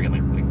over and over again,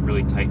 like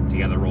really tight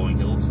together rolling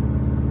hills.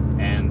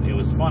 And it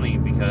was funny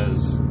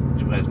because,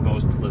 as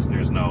most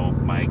listeners know,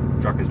 my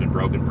truck has been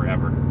broken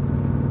forever.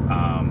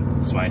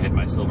 So I had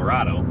my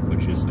Silverado,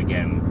 which is,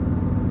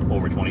 again,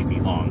 over 20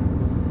 feet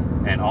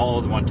long. And all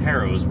of the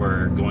Monteros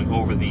were going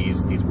over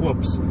these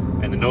whoops,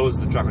 and the nose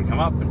of the truck would come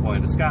up and point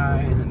at the sky,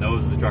 and the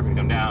nose of the truck would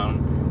come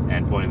down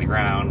and point at the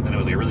ground, and it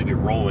was like a really big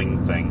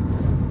rolling thing.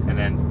 And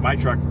then my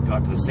truck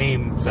got to the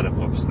same set of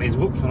whoops. And these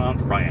whoops went on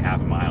for probably a half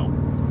a mile.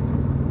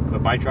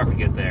 But my truck would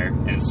get there,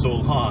 and it's so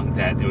long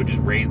that it would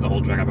just raise the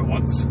whole truck up at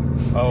once.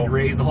 Oh. And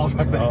raise the whole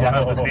truck back down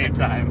at the same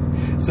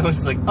time. So it's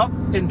just like up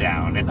and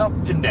down,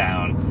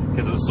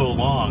 because it was so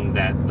long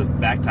that the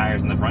back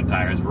tires and the front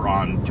tires were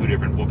on 2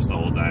 different whoops the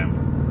whole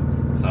time.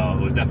 So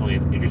it was definitely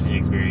an interesting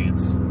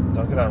experience.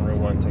 Don't get on Route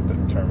 1, take the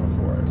turn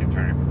before it. Take the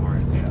turn before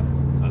it, yeah.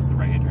 So that's the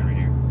right-hand turn right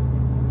here.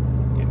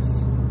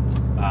 Yes.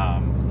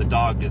 The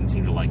dog didn't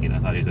seem to like it. I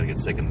thought he was going to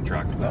get sick in the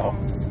truck. No.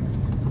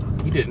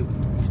 He didn't.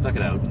 He stuck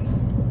it out.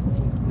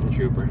 The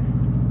trooper.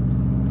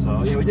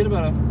 So yeah, we did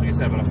about a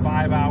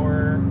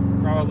 5-hour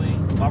probably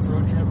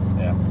off-road trip.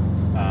 Yeah.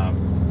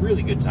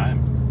 Really good time.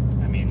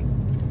 I mean,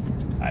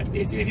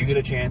 if you get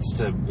a chance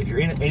to, if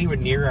you're anywhere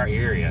near our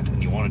area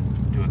and you want to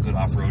do a good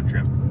off-road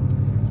trip,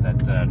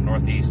 that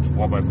Northeast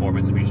 4x4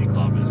 Mitsubishi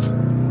Club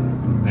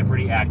they're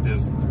pretty active,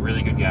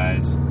 really good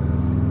guys.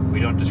 We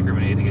don't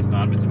discriminate against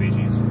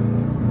non-Mitsubishis,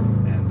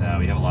 and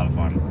we have a lot of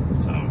fun.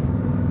 So,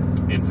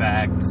 in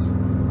fact,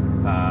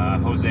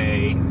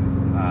 Jose,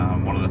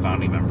 one of the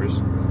founding members,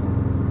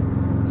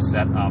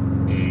 set up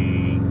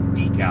a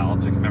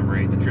decal to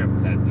commemorate the trip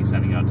that he's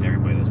sending out to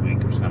everybody this week,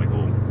 which is kind of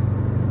cool.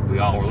 We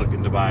all were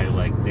looking to buy,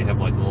 they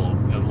have little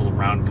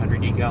round country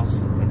decals.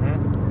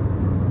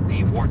 Mm-hmm.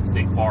 The Wharton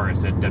State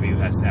Forest had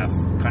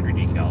WSF country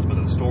decals, but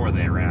at the store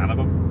they ran out of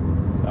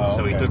them. Oh,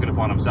 So he took it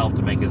upon himself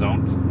to make his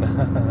own.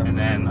 And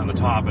then on the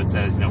top it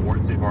says,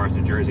 Wharton State Forest,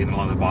 New Jersey, and then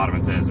along the bottom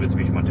it says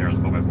Mitsubishi Montero's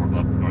 4x4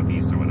 Club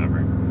Northeast or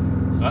whatever.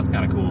 So that's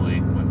kind of cool. They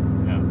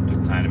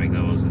took time to make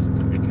those as a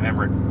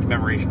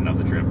commemoration of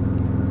the trip.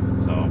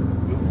 So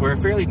we're a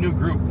fairly new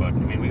group, but I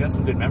mean we got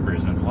some good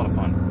members and it's a lot of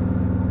fun.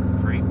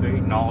 Very, very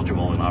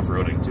knowledgeable in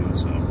off-roading too.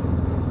 So,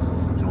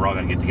 and we're all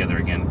going to get together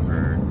again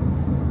for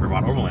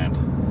Vermont Overland.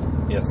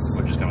 Yes.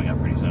 Which is coming up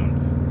pretty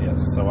soon.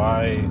 Yes. So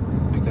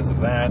because of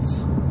that,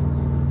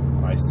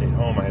 I stayed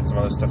home. I had some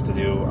other stuff to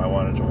do. I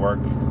wanted to work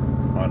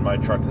on my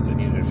truck because it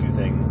needed a few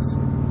things.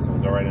 So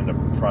we'll go right into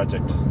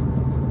project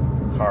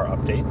car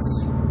updates.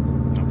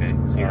 Okay,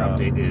 so your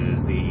update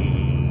is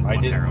the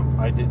Montero.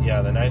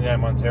 The 99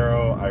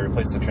 Montero. I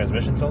replaced the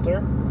transmission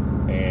filter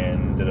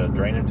and did a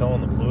drain and fill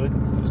in the fluid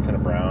because it was kind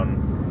of brown.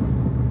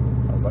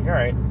 I was like, all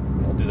right,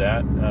 I'll do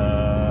that.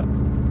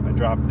 I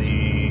dropped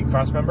the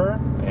cross member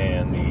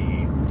and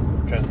the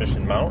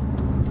transmission mount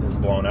is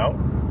blown out.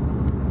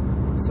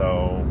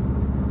 So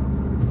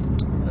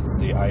let's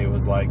see. I've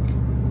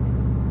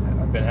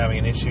been having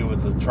an issue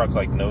with the truck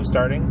nose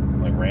starting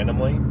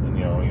randomly, and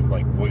you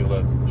wiggle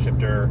the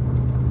shifter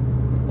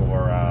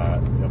or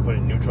put it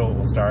in neutral, it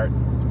will start.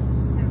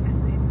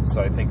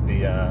 So I think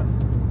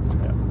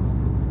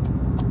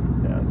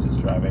just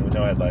driving with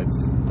no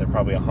headlights. They're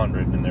probably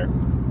 100 in their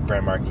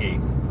Grand Marquis.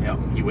 Yeah,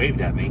 he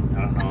waved at me.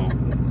 I don't know.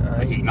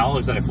 He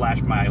acknowledged that I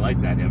flashed my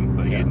lights at him,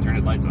 but he didn't turn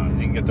his lights on.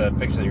 You can get the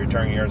picture that you're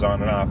turning yours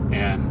on and off.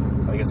 Yeah.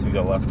 So I guess we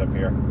go left up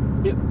here.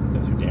 Yep.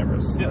 Go through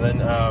Danvers. Yep. And then,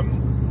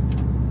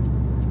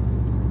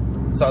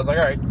 so I was like,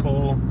 all right,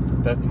 cool.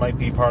 That might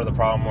be part of the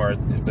problem where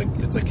it's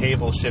a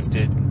cable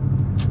shifted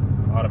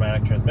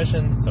automatic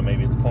transmission, so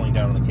maybe it's pulling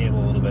down on the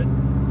cable a little bit.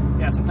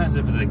 Yeah, sometimes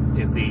if the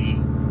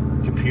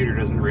computer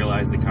doesn't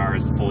realize the car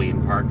is fully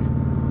in park,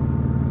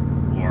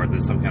 or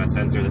there's some kind of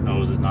sensor that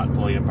knows it's not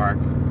fully in park,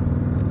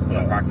 or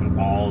the parking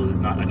ball is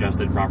not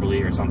adjusted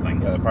properly or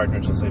something. Yeah, the park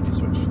neutral safety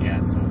switch. Yeah,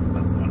 that's the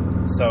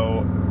one.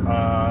 So,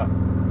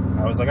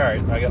 I was like, all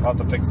right, I'll have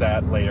to fix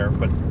that later.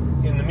 But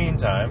in the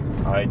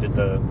meantime, I did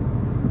the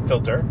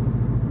filter,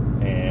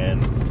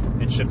 and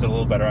it shifted a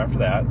little better after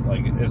that.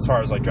 As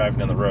far as driving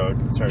down the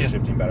road, it started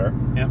shifting better.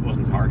 Yeah, it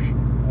wasn't harsh.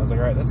 was like,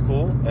 all right, that's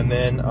cool. And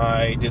then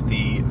I did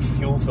the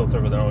fuel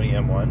filter with an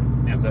OEM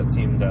one, because that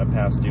seemed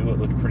past due. It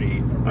looked pretty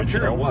original. I'm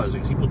sure it was,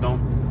 because people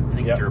don't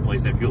think to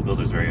replace their fuel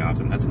filters very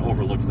often. That's an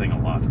overlooked thing a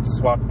lot.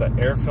 Swapped the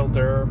air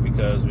filter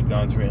because we'd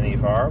gone through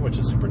NFR, which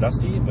is super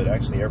dusty, but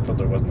actually the air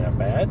filter wasn't that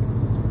bad.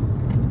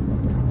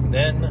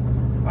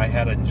 Then I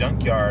had a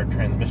junkyard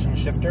transmission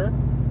shifter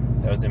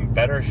that was in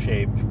better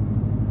shape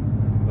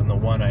than the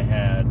one I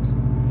had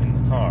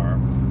in the car.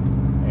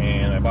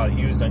 And I bought it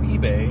used on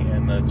eBay,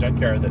 and the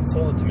junkyard that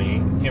sold it to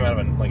me came out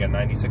of a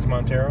 96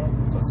 Montero,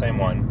 so the same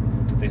one.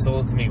 They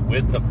sold it to me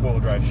with the four-wheel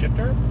drive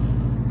shifter.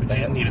 But you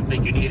didn't even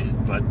think you needed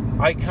it, but...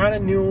 I kind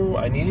of knew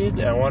I needed,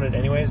 and I wanted it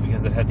anyways,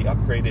 because it had the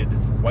upgraded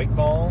white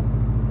ball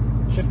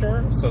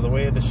shifter. So the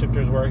way the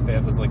shifters work, they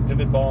have this like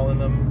pivot ball in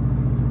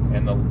them,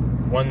 and the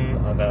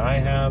one that I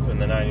have in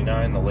the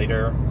 99, the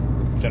later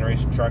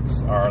generation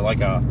trucks, are like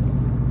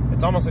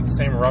it's almost like the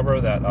same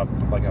rubber that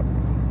like a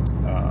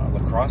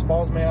lacrosse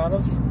ball is made out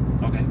of.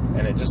 Okay.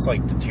 And it just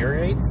like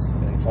deteriorates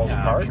and falls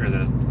apart. I'm sure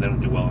that they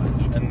don't do well on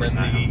heat. And then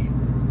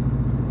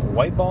the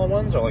white ball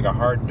ones are like a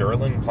hard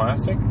Durlin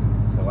plastic,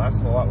 so they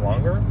last a lot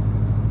longer.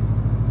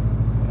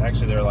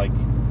 Actually, they're like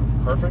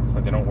perfect,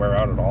 like they don't wear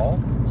out at all.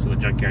 So the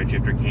junkyard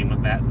shifter came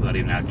with that without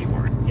even asking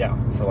for it? Yeah,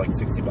 for like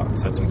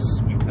 $60. That's like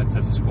sweet. That's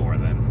a score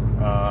then.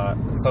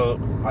 So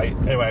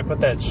I put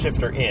that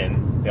shifter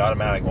in, the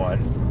automatic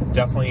one. It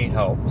definitely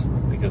helped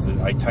because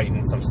I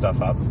tightened some stuff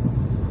up.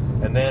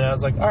 And then I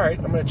was like, all right,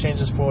 I'm going to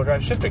change this four-wheel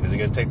drive shifter because you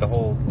got to take the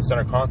whole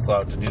center console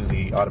out to do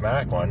the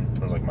automatic one.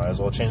 I was like, might as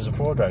well change the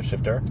four-wheel drive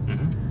shifter.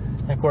 Mm-hmm.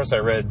 And of course, I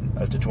read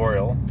a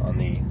tutorial on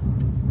the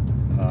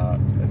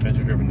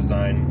Adventure Driven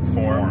Design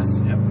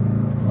forums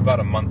about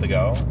a month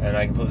ago, and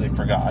I completely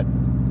forgot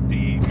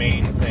the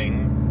main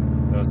thing.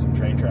 There was some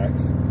train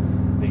tracks.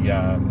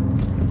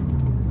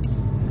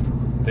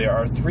 There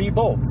are 3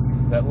 bolts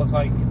that look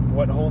like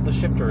what hold the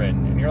shifter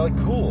in, and you're like,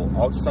 cool,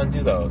 I'll just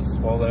undo those.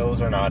 Well,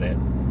 those are not it.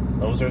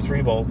 Those are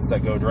 3 bolts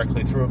that go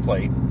directly through a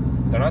plate.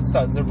 They're not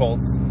studs, they're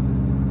bolts.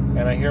 And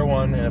I hear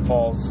one, and it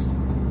falls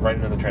right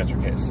into the transfer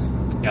case.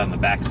 Yeah, on the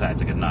back side,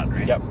 it's like a nut,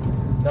 right? Yep.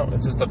 No,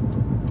 it's just the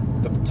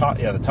top.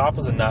 Yeah, the top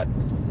was a nut,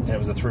 and it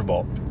was a through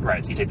bolt.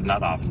 Right, so you take the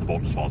nut off, and the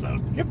bolt just falls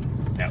out. Yep.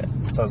 Yeah.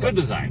 So good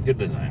design, good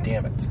design.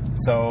 Damn it.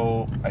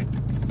 So I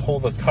pull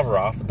the cover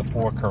off with the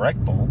 4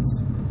 correct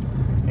bolts,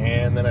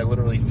 and then I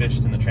literally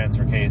fished in the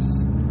transfer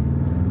case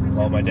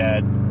while my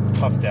dad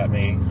puffed at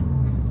me.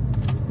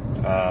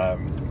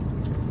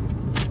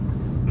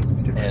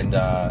 And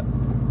I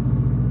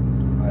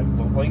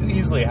like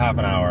easily half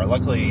an hour.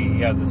 Luckily, he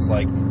had this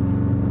like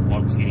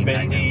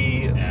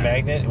bendy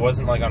magnet. It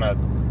wasn't like on a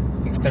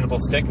extendable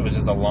stick. It was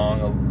just a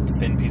long,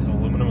 thin piece of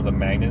aluminum with a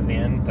magnet at the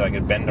end that I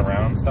could bend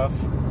around stuff.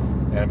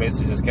 And I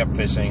basically just kept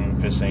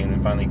fishing,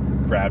 and finally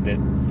grabbed it.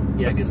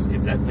 Yeah, because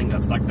if that thing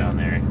got stuck down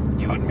there,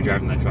 you wouldn't be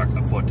driving that truck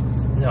afoot.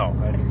 No,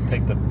 I'd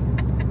take the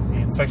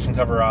inspection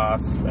cover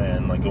off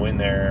and like go in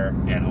there.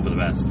 Yeah, and hope for the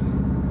best.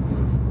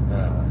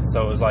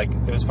 So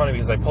it was funny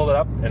because I pulled it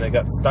up and it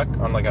got stuck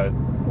on like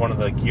one of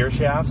the gear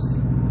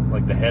shafts,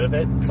 like the head of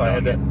it. So I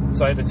had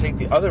to take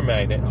the other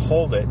magnet,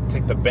 hold it,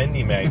 take the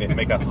bendy magnet,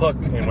 make a hook,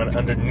 and went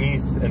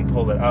underneath and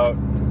pulled it out.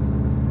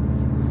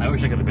 I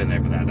wish I could have been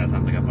there for that. That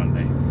sounds like a fun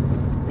day.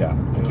 Yeah,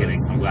 I'm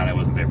kidding. I'm glad I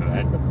wasn't there for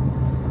that.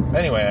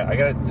 Anyway, I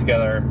got it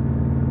together.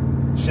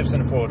 Shifts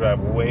in 4-wheel drive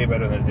way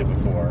better than it did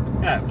before.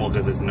 Yeah, well,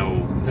 because it's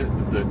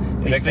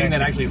the thing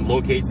that actually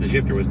locates the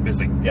shifter was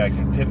missing. Yeah, I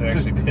can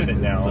pivot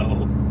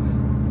now.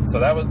 So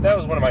that was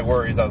one of my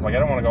worries. I was like, I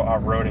don't want to go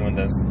off-roading with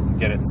this,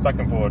 get it stuck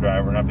in 4-wheel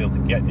drive, or not be able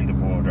to get into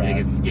 4-wheel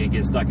drive. Yeah,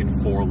 get stuck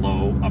in 4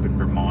 low up in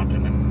Vermont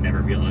and then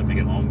never be able to make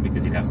it home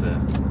because you'd have to.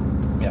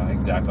 Yeah,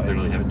 exactly.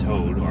 Literally have it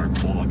towed or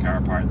pull the car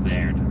apart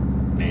there.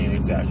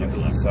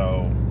 Exactly.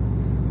 So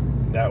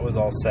that was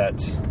all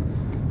set,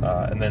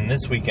 and then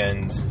this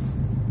weekend,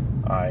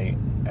 I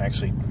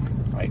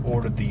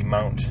ordered the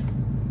mount.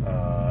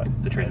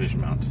 The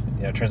transmission mount.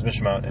 Yeah,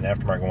 transmission mount and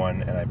aftermarket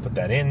one, and I put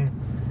that in.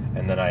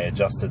 And then I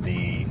adjusted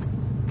the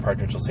park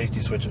neutral safety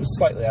switch. It was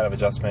slightly out of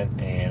adjustment,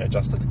 and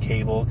adjusted the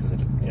cable because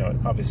it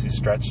obviously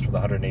stretched with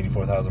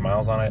 184,000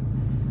 miles on it.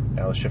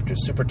 Now the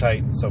shifter's super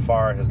tight. So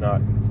far, it has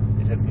not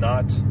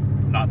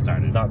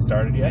started. Not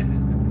started yet. Yeah.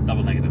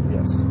 Double negative.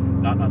 Yes.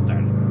 Not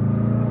started.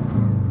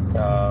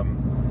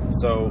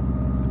 So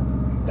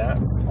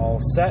that's all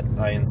set.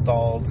 I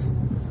installed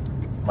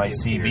my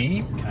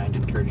CB. Kind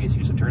and courteous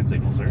use of turn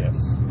signals, sir.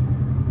 Yes.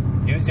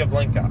 Use your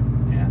blinker.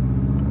 Yeah.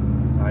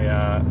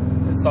 I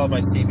installed my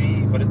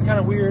CB, but it's kind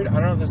of weird. I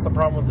don't know if there's some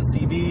problem with the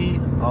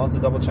CB. I'll have to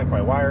double check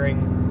my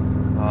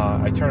wiring.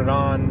 I turn it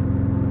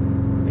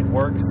on. It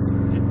works.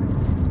 It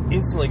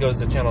instantly goes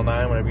to channel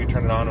 9 whenever you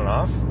turn it on and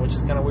off, which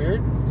is kind of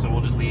weird. So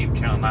we'll just leave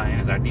channel 9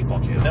 as our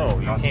default channel? No,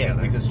 you can't,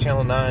 because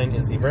channel 9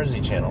 is the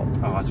emergency channel.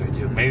 Oh, that's right,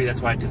 too. Maybe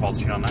that's why it defaults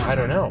to channel 9. I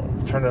don't know.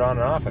 Turn it on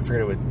and off. I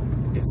figured it would...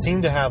 It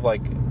seemed to have,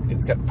 like...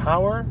 It's got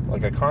power,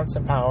 like a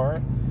constant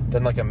power,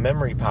 then like a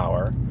memory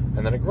power,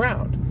 and then a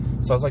ground.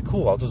 So I was like,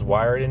 cool, I'll just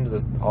wire it into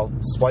the... I'll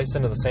splice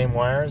into the same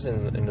wires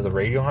into the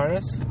radio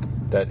harness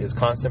that is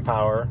constant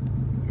power,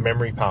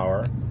 memory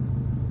power,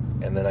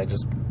 and then I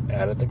just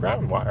added the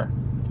ground wire.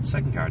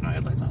 Second car, no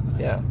headlights on.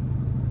 Yeah.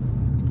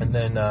 And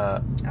then,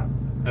 Oh.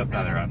 Oh,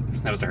 now they're on.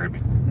 That must have heard me.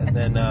 and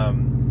then,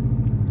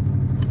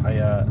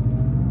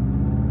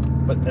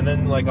 and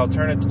then, like, I'll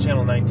turn it to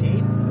channel 19,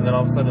 and then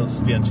all of a sudden it'll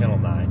just be on channel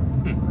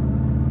 9.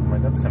 I'm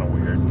like, that's kind of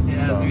weird.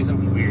 Yeah, So, there's maybe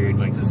something weird,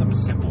 like there's something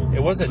simple.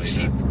 it was a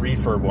cheap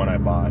refurb one I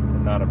bought,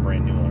 not a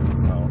brand new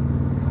one, so,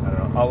 I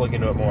don't know. I'll look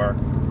into it more.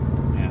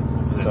 Yeah,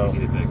 hopefully So, that's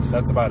easy to fix.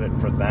 that's about it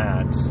for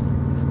that.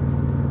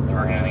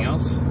 Anything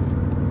else?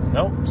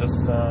 Nope,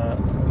 just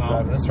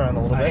driving this around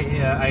a little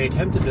bit. I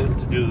attempted to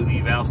do the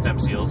valve stem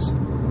seals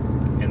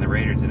in the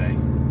Raider today.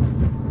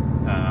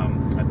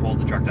 I pulled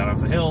the truck down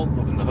off the hill,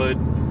 opened the hood,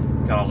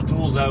 got all the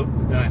tools out.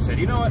 Then I said,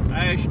 you know what?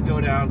 I should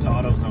go down to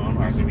AutoZone,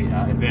 or excuse me,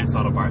 Advanced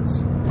Auto Parts,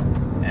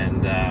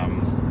 and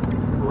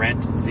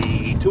rent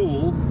the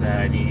tool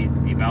that I need,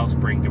 the valve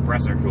spring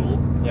compressor tool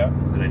Yeah.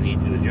 that I need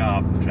to do the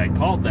job, which I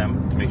called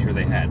them to make sure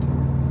they had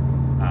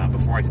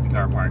before I did the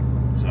car part.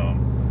 So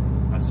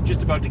I was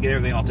just about to get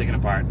everything all taken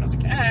apart, and I was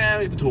like,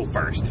 I'll get the tool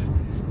first.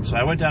 So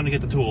I went down to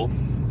get the tool,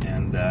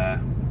 and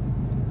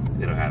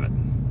they don't have it.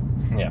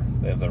 Yeah,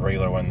 they have the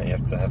regular one that you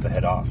have to have the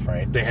head off,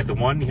 right? They had the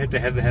one you had to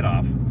have the head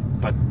off,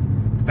 but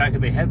the fact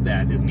that they had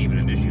that isn't even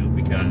an issue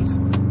because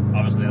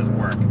obviously that doesn't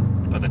work.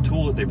 But the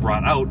tool that they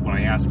brought out when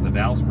I asked for the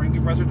valve spring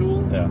compressor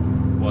tool Yeah.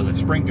 was a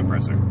spring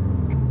compressor.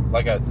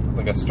 Like a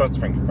strut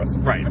spring compressor.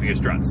 Right, for your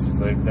struts. So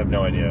they have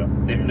no idea.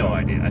 They have no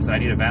idea. I said, I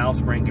need a valve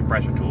spring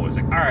compressor tool. He's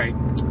like, all right,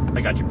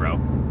 I got you, bro.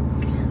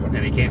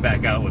 And he came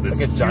back out with this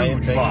Like a giant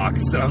huge thing.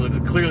 box. And I was like,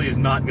 this clearly is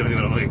not going to be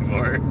what I'm looking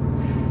for.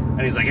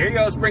 And he's like, here you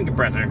go, spring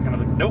compressor. And I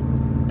was like, nope.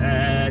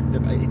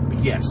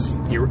 Yes.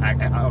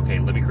 Okay,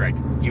 let me correct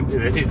you.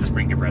 It is a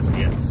spring compressor,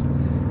 yes.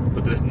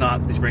 But that is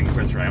not the spring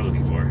compressor I'm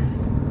looking for.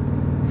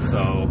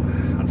 So,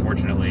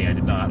 unfortunately, I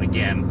did not.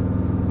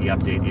 Again, the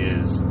update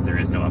is, there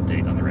is no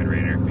update on the Red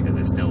Raider because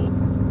I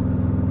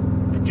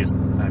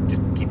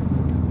just keep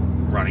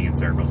running in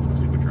circles with the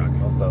stupid truck.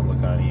 I'll have to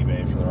look on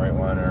eBay for the right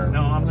one, or...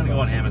 No, I'm going to go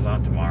on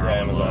Amazon tomorrow.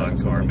 Yeah, and Amazon look, or or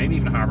something. maybe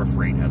even Harbor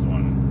Freight has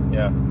one.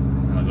 Yeah.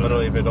 And I'll go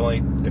Literally,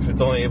 to- if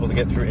it's only able to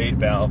get through 8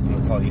 valves, and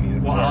that's all you need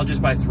it Well, for. I'll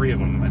just buy 3 of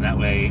them, and that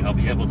way I'll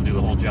be able to do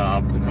the whole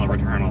job, and I'll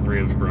return all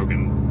 3 of them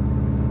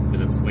broken,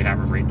 because it's the way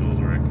Harbor Freight tools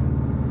work.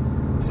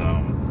 So,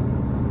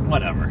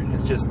 whatever.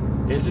 It's just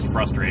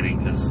frustrating,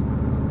 because,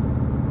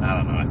 I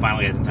don't know, I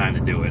finally had some time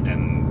to do it,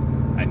 and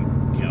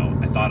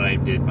I thought I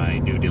did my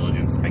due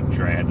diligence, making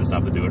sure I had the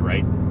stuff to do it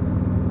right,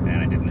 and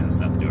I didn't have the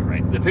stuff to do it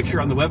right. The picture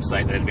on the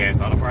website at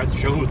Advanced Auto Parts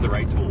shows the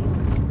right tool,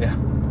 Yeah.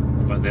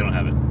 but they don't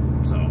have it,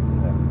 so...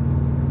 Yeah.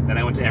 Then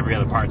I went to every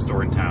other parts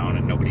store in town,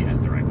 and nobody has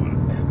the right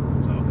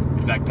one. So,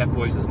 in fact, Pep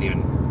Boys doesn't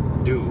even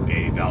do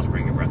a valve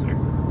spring compressor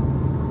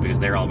because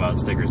they're all about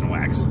stickers and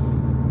wax.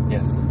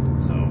 Yes.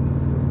 So,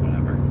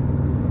 whatever.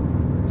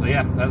 So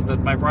yeah,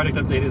 that's my project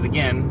update. Is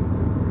again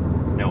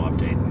no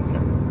update.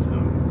 So,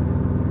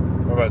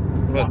 What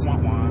Wah, wah,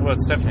 wah. about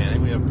Stephanie? I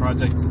think we have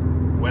project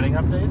wedding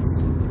updates.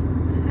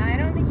 I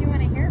don't think you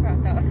want to hear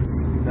about those.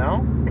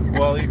 No.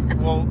 Well,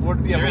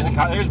 what?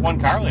 Yeah. there's one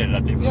car related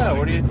update. For Yeah. the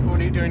What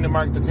are you doing to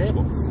mark the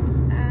tables?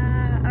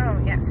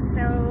 Oh, yes.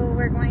 So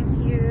we're going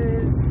to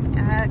use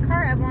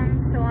car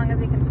emblems so long as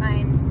we can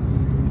find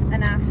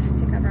enough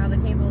to cover all the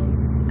tables.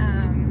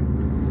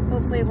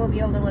 Hopefully we'll be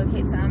able to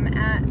locate some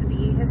at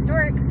the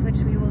Historics, which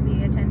we will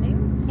be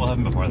attending. We'll have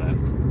them before that.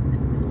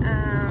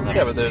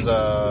 Yeah, but there's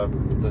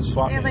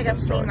swap. They have like a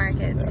flea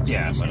market Yeah.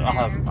 Yeah, but situation I'll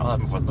have there. them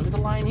before. Look at the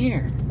line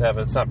here. Yeah,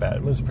 but it's not bad.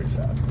 It moves pretty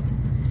fast.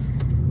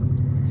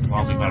 As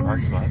long as we find a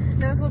parking spot.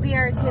 Those will be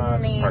our table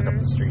names. Park up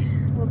the street.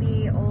 Will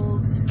be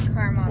old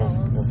car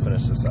models. We'll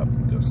finish this up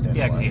and go stand.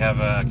 Yeah, in because you line.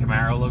 have a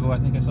Camaro logo. I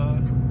think I saw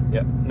it.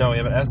 Yep. No, we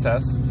have an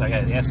SS. So I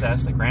got the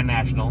SS, the Grand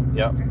National.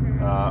 Yep.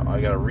 I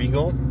got a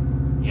Regal.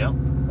 Yep.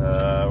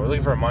 We're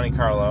looking for a Monte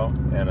Carlo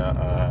and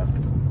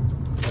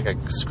like a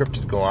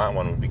scripted Galant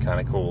one would be kind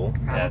of cool.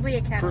 Probably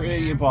a That's Cadillac.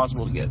 pretty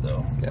impossible to get,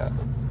 though. Yeah.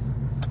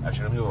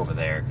 Actually, let me go over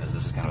there, because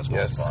this is kind of a small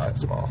Yeah, it's kind spot. of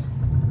small.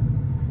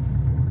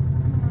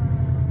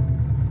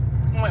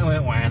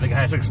 Wait. The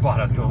guy took a spot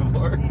I was going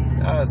for.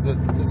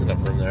 There's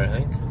enough room there, I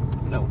think.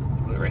 No,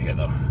 right here,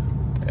 though.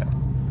 Yeah.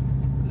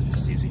 This is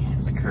just easy.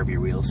 It's like curb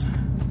your wheels.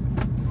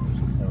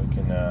 And we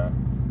can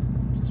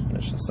just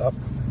finish this up.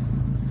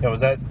 Yeah,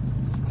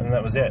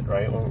 that was it,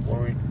 right? What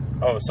were we?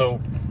 Oh, so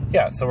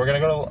we're gonna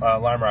go to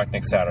Lime Rock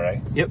next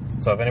Saturday. Yep.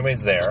 So if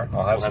anybody's there,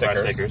 I'll have We'll have our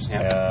stickers. stickers,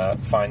 yeah.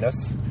 Find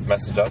us,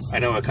 message us. I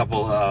know a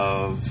couple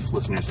of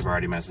listeners have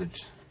already asked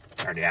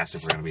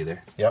if we're going to be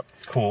there. Yep.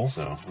 Cool.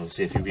 So we'll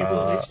see a few people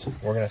at least.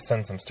 We're gonna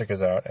send some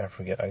stickers out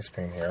after we get ice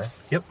cream here,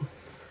 Yep.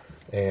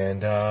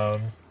 and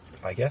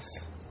I guess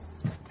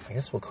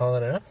we'll call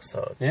it an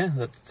episode. Yeah,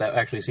 that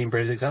actually seemed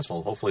pretty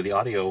successful. Hopefully the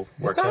audio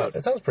worked out.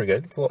 It sounds pretty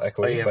good. It's a little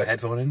echoey, Oh, you have but a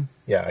headphone in?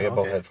 yeah, I got Oh,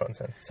 both okay.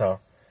 headphones in. So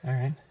All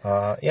right.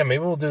 yeah,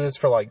 maybe we'll do this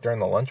for like during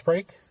the lunch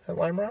break at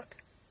Lime Rock,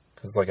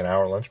 because it's like an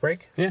hour lunch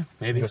break. Yeah,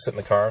 maybe. Go sit in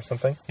the car or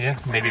something. Yeah,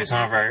 maybe if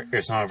some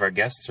of our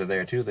guests are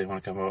there too. They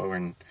want to come over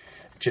and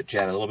chit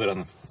chat a little bit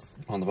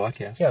on the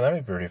podcast. Yeah, that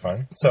would be pretty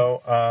fun.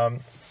 So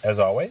as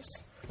always,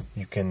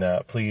 you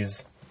can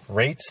please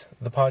rate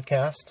the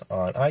podcast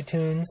on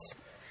iTunes.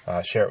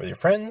 Share it with your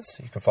friends.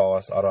 You can follow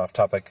us Auto Off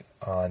Topic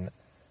Podcast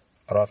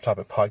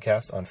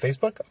on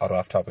Facebook, Auto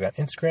Off Topic on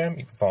Instagram.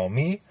 You can follow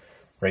me,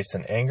 Race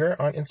and Anger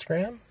on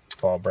Instagram.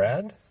 Follow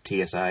Brad.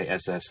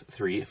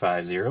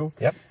 TSISS350.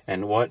 Yep.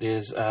 And what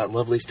is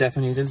lovely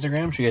Stephanie's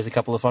Instagram? She has a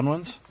couple of fun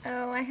ones.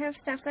 Oh, I have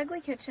Steph's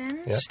Ugly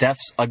Kitchen. Yep.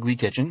 Steph's Ugly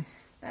Kitchen.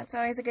 That's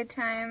always a good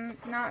time.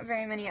 Not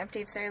very many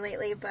updates there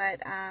lately, but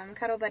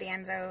Cuddle Buddy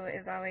Enzo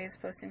is always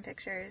posting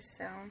pictures,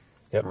 so...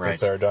 Yep, Right.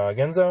 that's our dog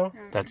Enzo.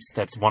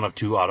 That's one of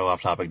 2 Auto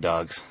Off Topic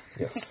dogs.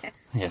 Yes.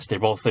 Yes, they're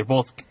both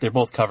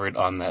covered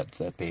on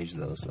that page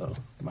though. So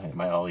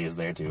my Ollie is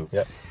there too.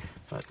 Yep.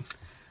 But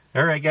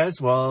all right, guys.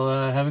 Well,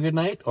 have a good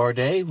night or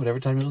day, whatever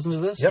time you listen to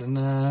this. Yep.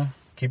 And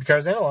Keep your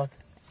cars analog.